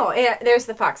 No, there's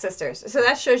the Fox sisters. So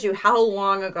that shows you how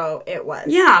long ago it was.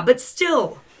 Yeah, but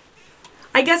still.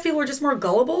 I guess people are just more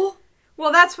gullible.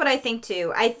 Well, that's what I think,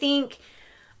 too. I think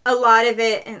a lot of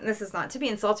it, and this is not to be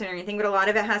insulting or anything, but a lot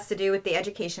of it has to do with the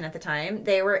education at the time.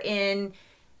 They were in...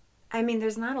 I mean,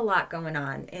 there's not a lot going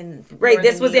on in... Right,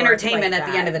 this was entertainment at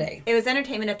the end of the day. It was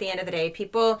entertainment at the end of the day.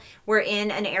 People were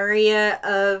in an area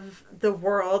of the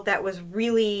world that was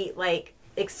really, like...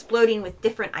 exploding with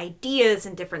different ideas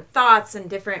and different thoughts and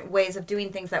different ways of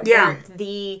doing things that weren't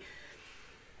the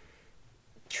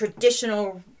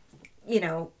traditional,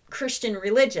 Christian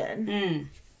religion.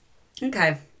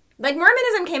 Okay. Like,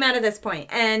 Mormonism came out of this point,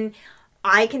 and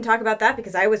I can talk about that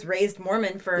because I was raised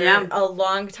Mormon for a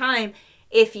long time.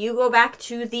 If you go back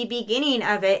to the beginning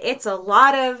of it, it's a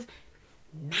lot of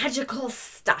magical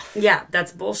stuff. Yeah,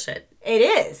 that's bullshit. It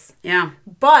is. Yeah.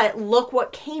 But look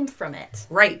what came from it.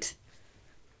 Right.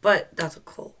 But that's a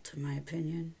cult, in my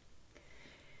opinion.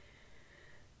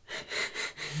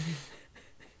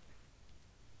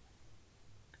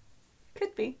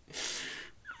 Could be.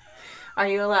 Are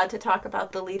you allowed to talk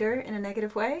about the leader in a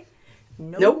negative way?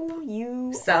 No, nope.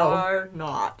 You are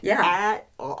not. Yeah. At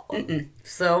all.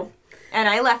 So... And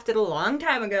I left it a long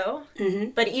time ago.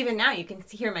 Mm-hmm. But even now, you can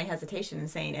hear my hesitation in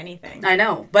saying anything. I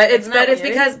know, but it's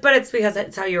because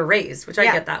it's how you're raised, which I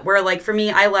get that. Where, like, for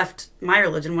me, I left my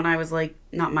religion when I was, like,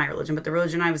 not my religion, but the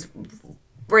religion I was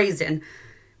raised in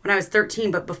when I was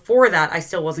 13. But before that, I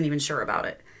still wasn't even sure about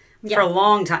it for a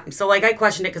long time. So, like, I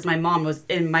questioned it because my mom was,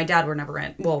 and my dad were never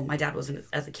in. Well, my dad wasn't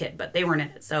as a kid, but they weren't in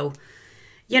it. So,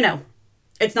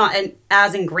 it's not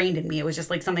as ingrained in me. It was just,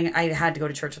 like, something I had to go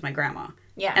to church with my grandma.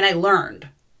 Yeah. And I learned.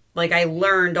 Like, I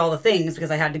learned all the things because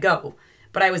I had to go.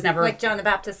 But I was never... Like John the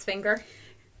Baptist's finger?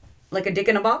 Like a dick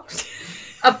in a box?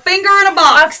 A finger in a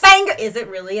box! A finger! Is it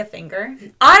really a finger?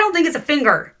 I don't think it's a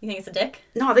finger. You think it's a dick?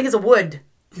 No, I think it's a wood.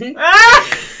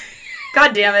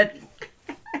 God damn it.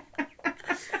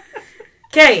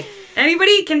 Okay.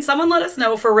 Anybody, can someone let us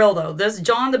know for real, though? This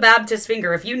John the Baptist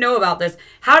finger, if you know about this,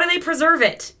 how do they preserve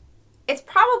it? It's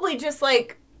probably just,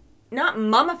 like... Not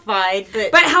mummified,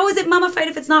 but... But how is it mummified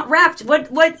if it's not wrapped? What,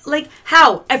 like,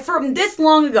 how? And from this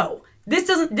long ago, this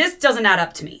doesn't add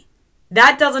up to me.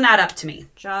 That doesn't add up to me.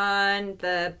 John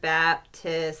the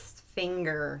Baptist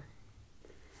finger.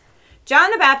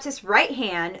 John the Baptist's right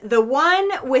hand, the one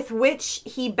with which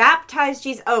he baptized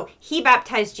Jesus. Oh, he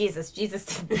baptized Jesus. Jesus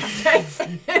didn't baptize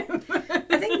him.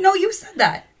 I think, no, you said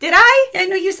that. Did I? Yeah,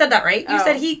 no, you said that, right? You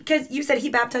said he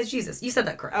baptized Jesus. You said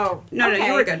that correct. Oh, No,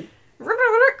 you were good.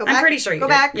 Go back. I'm pretty sure you Go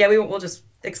did. back. Yeah, we'll just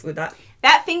exclude that.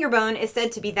 That finger bone is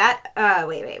said to be that...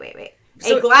 wait.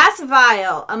 So, a glass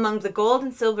vial among the gold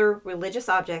and silver religious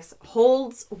objects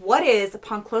holds what is,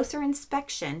 upon closer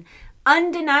inspection,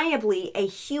 undeniably a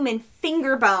human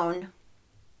finger bone.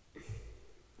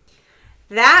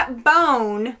 That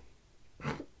bone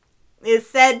is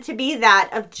said to be that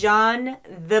of John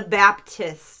the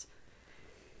Baptist,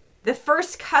 the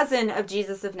first cousin of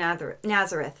Jesus of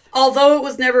Nazareth. Although it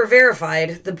was never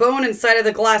verified, the bone inside of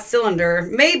the glass cylinder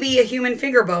may be a human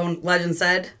finger bone, legend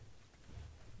said.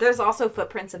 There's also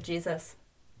footprints of Jesus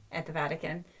at the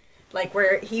Vatican. Like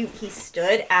where he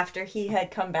stood after he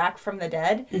had come back from the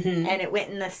dead, and it went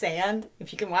in the sand.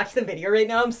 If you can watch the video right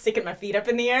now, I'm sticking my feet up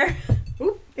in the air.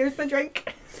 Oop, here's my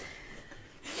drink.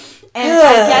 And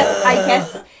I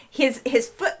guess his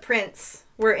footprints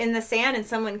were in the sand, and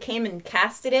someone came and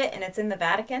casted it, and it's in the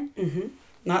Vatican. Mm-hmm.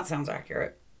 That sounds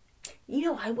accurate. You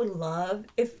know, I would love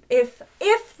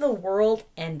if the world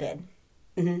ended.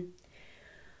 Mm-hmm.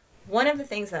 One of the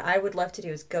things that I would love to do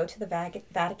is go to the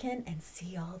Vatican and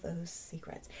see all those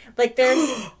secrets. Like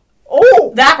there's...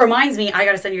 Oh! That reminds me, I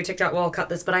gotta send you a TikTok. Well, I'll cut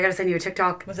this, but I gotta send you a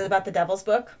TikTok. Was it about the Devil's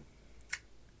Book?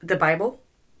 The Bible?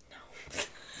 No.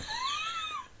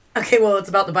 Okay, well, it's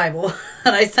about the Bible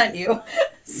that I sent you.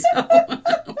 So...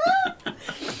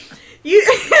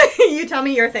 You tell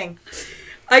me your thing.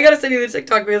 I gotta send you the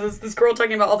TikTok because it's this girl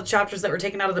talking about all the chapters that were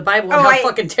taken out of the Bible and how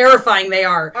fucking terrifying they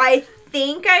are. I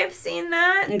think I've seen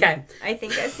that. Okay. I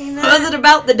think I've seen that. Was it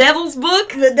about the Devil's Book?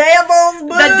 The Devil's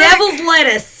Book! The Devil's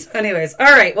Lettuce! Anyways,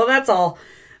 alright, well that's all.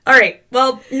 Alright,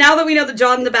 well, now that we know that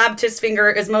John the Baptist finger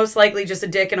is most likely just a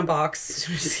dick in a box.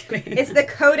 Just kidding. It's the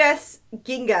Codex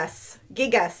Gigas.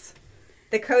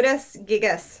 The Codex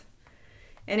Gigas.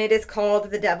 And it is called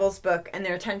the Devil's Book, and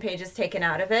there are 10 pages taken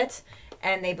out of it.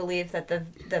 And they believe that the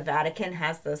Vatican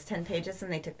has those 10 pages,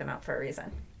 and they took them out for a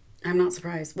reason. I'm not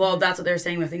surprised. Well, that's what they're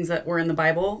saying, the things that were in the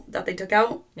Bible that they took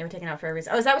out. They were taken out for a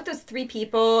reason. Oh, is that with those 3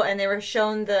 people, and they were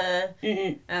shown the...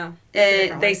 Mm-mm. Oh.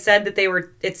 They said that they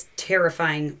were... It's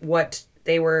terrifying what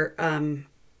they were...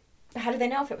 How did they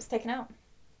know if it was taken out?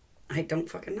 I don't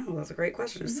fucking know. That's a great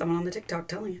question. There's someone on the TikTok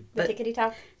telling you. The tickety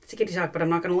talk? Tickety talk, but I'm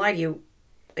not going to lie to you.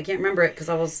 I can't remember it because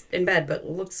I was in bed, but it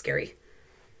looked scary.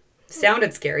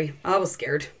 Sounded scary. I was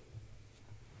scared.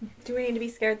 Do we need to be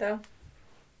scared, though?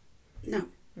 No.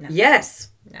 Yes.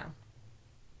 No.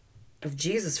 Of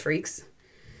Jesus, freaks.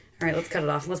 All right, let's cut it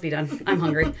off. Let's be done. I'm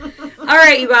hungry. All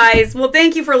right, you guys. Well,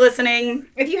 thank you for listening.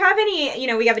 If you have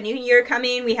any, we have a new year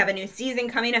coming. We have a new season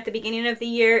coming at the beginning of the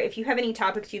year. If you have any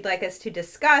topics you'd like us to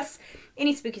discuss,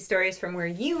 any spooky stories from where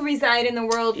you reside in the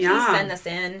world, please send this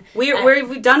in.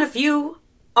 We've done a few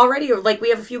already. Like, we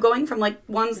have a few going from, like,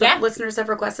 ones that listeners have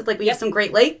requested. Like, we have some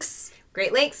Great Lakes.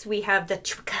 Great Lakes. We have the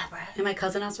Chupacabra. And my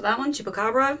cousin asked for that one,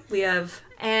 Chupacabra. We have...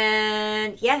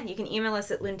 And, you can email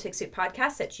us at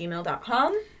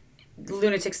lunaticsoupodcast@gmail.com.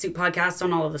 Lunatic Soup Podcast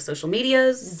on all of the social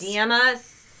medias. DM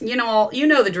us. You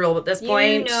know the drill at this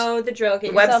point. You know the drill.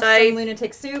 Get the yourself website. Some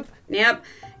Lunatic Soup. Yep.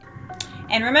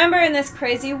 And remember, in this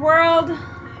crazy world,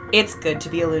 it's good to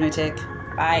be a lunatic.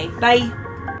 Bye. Bye.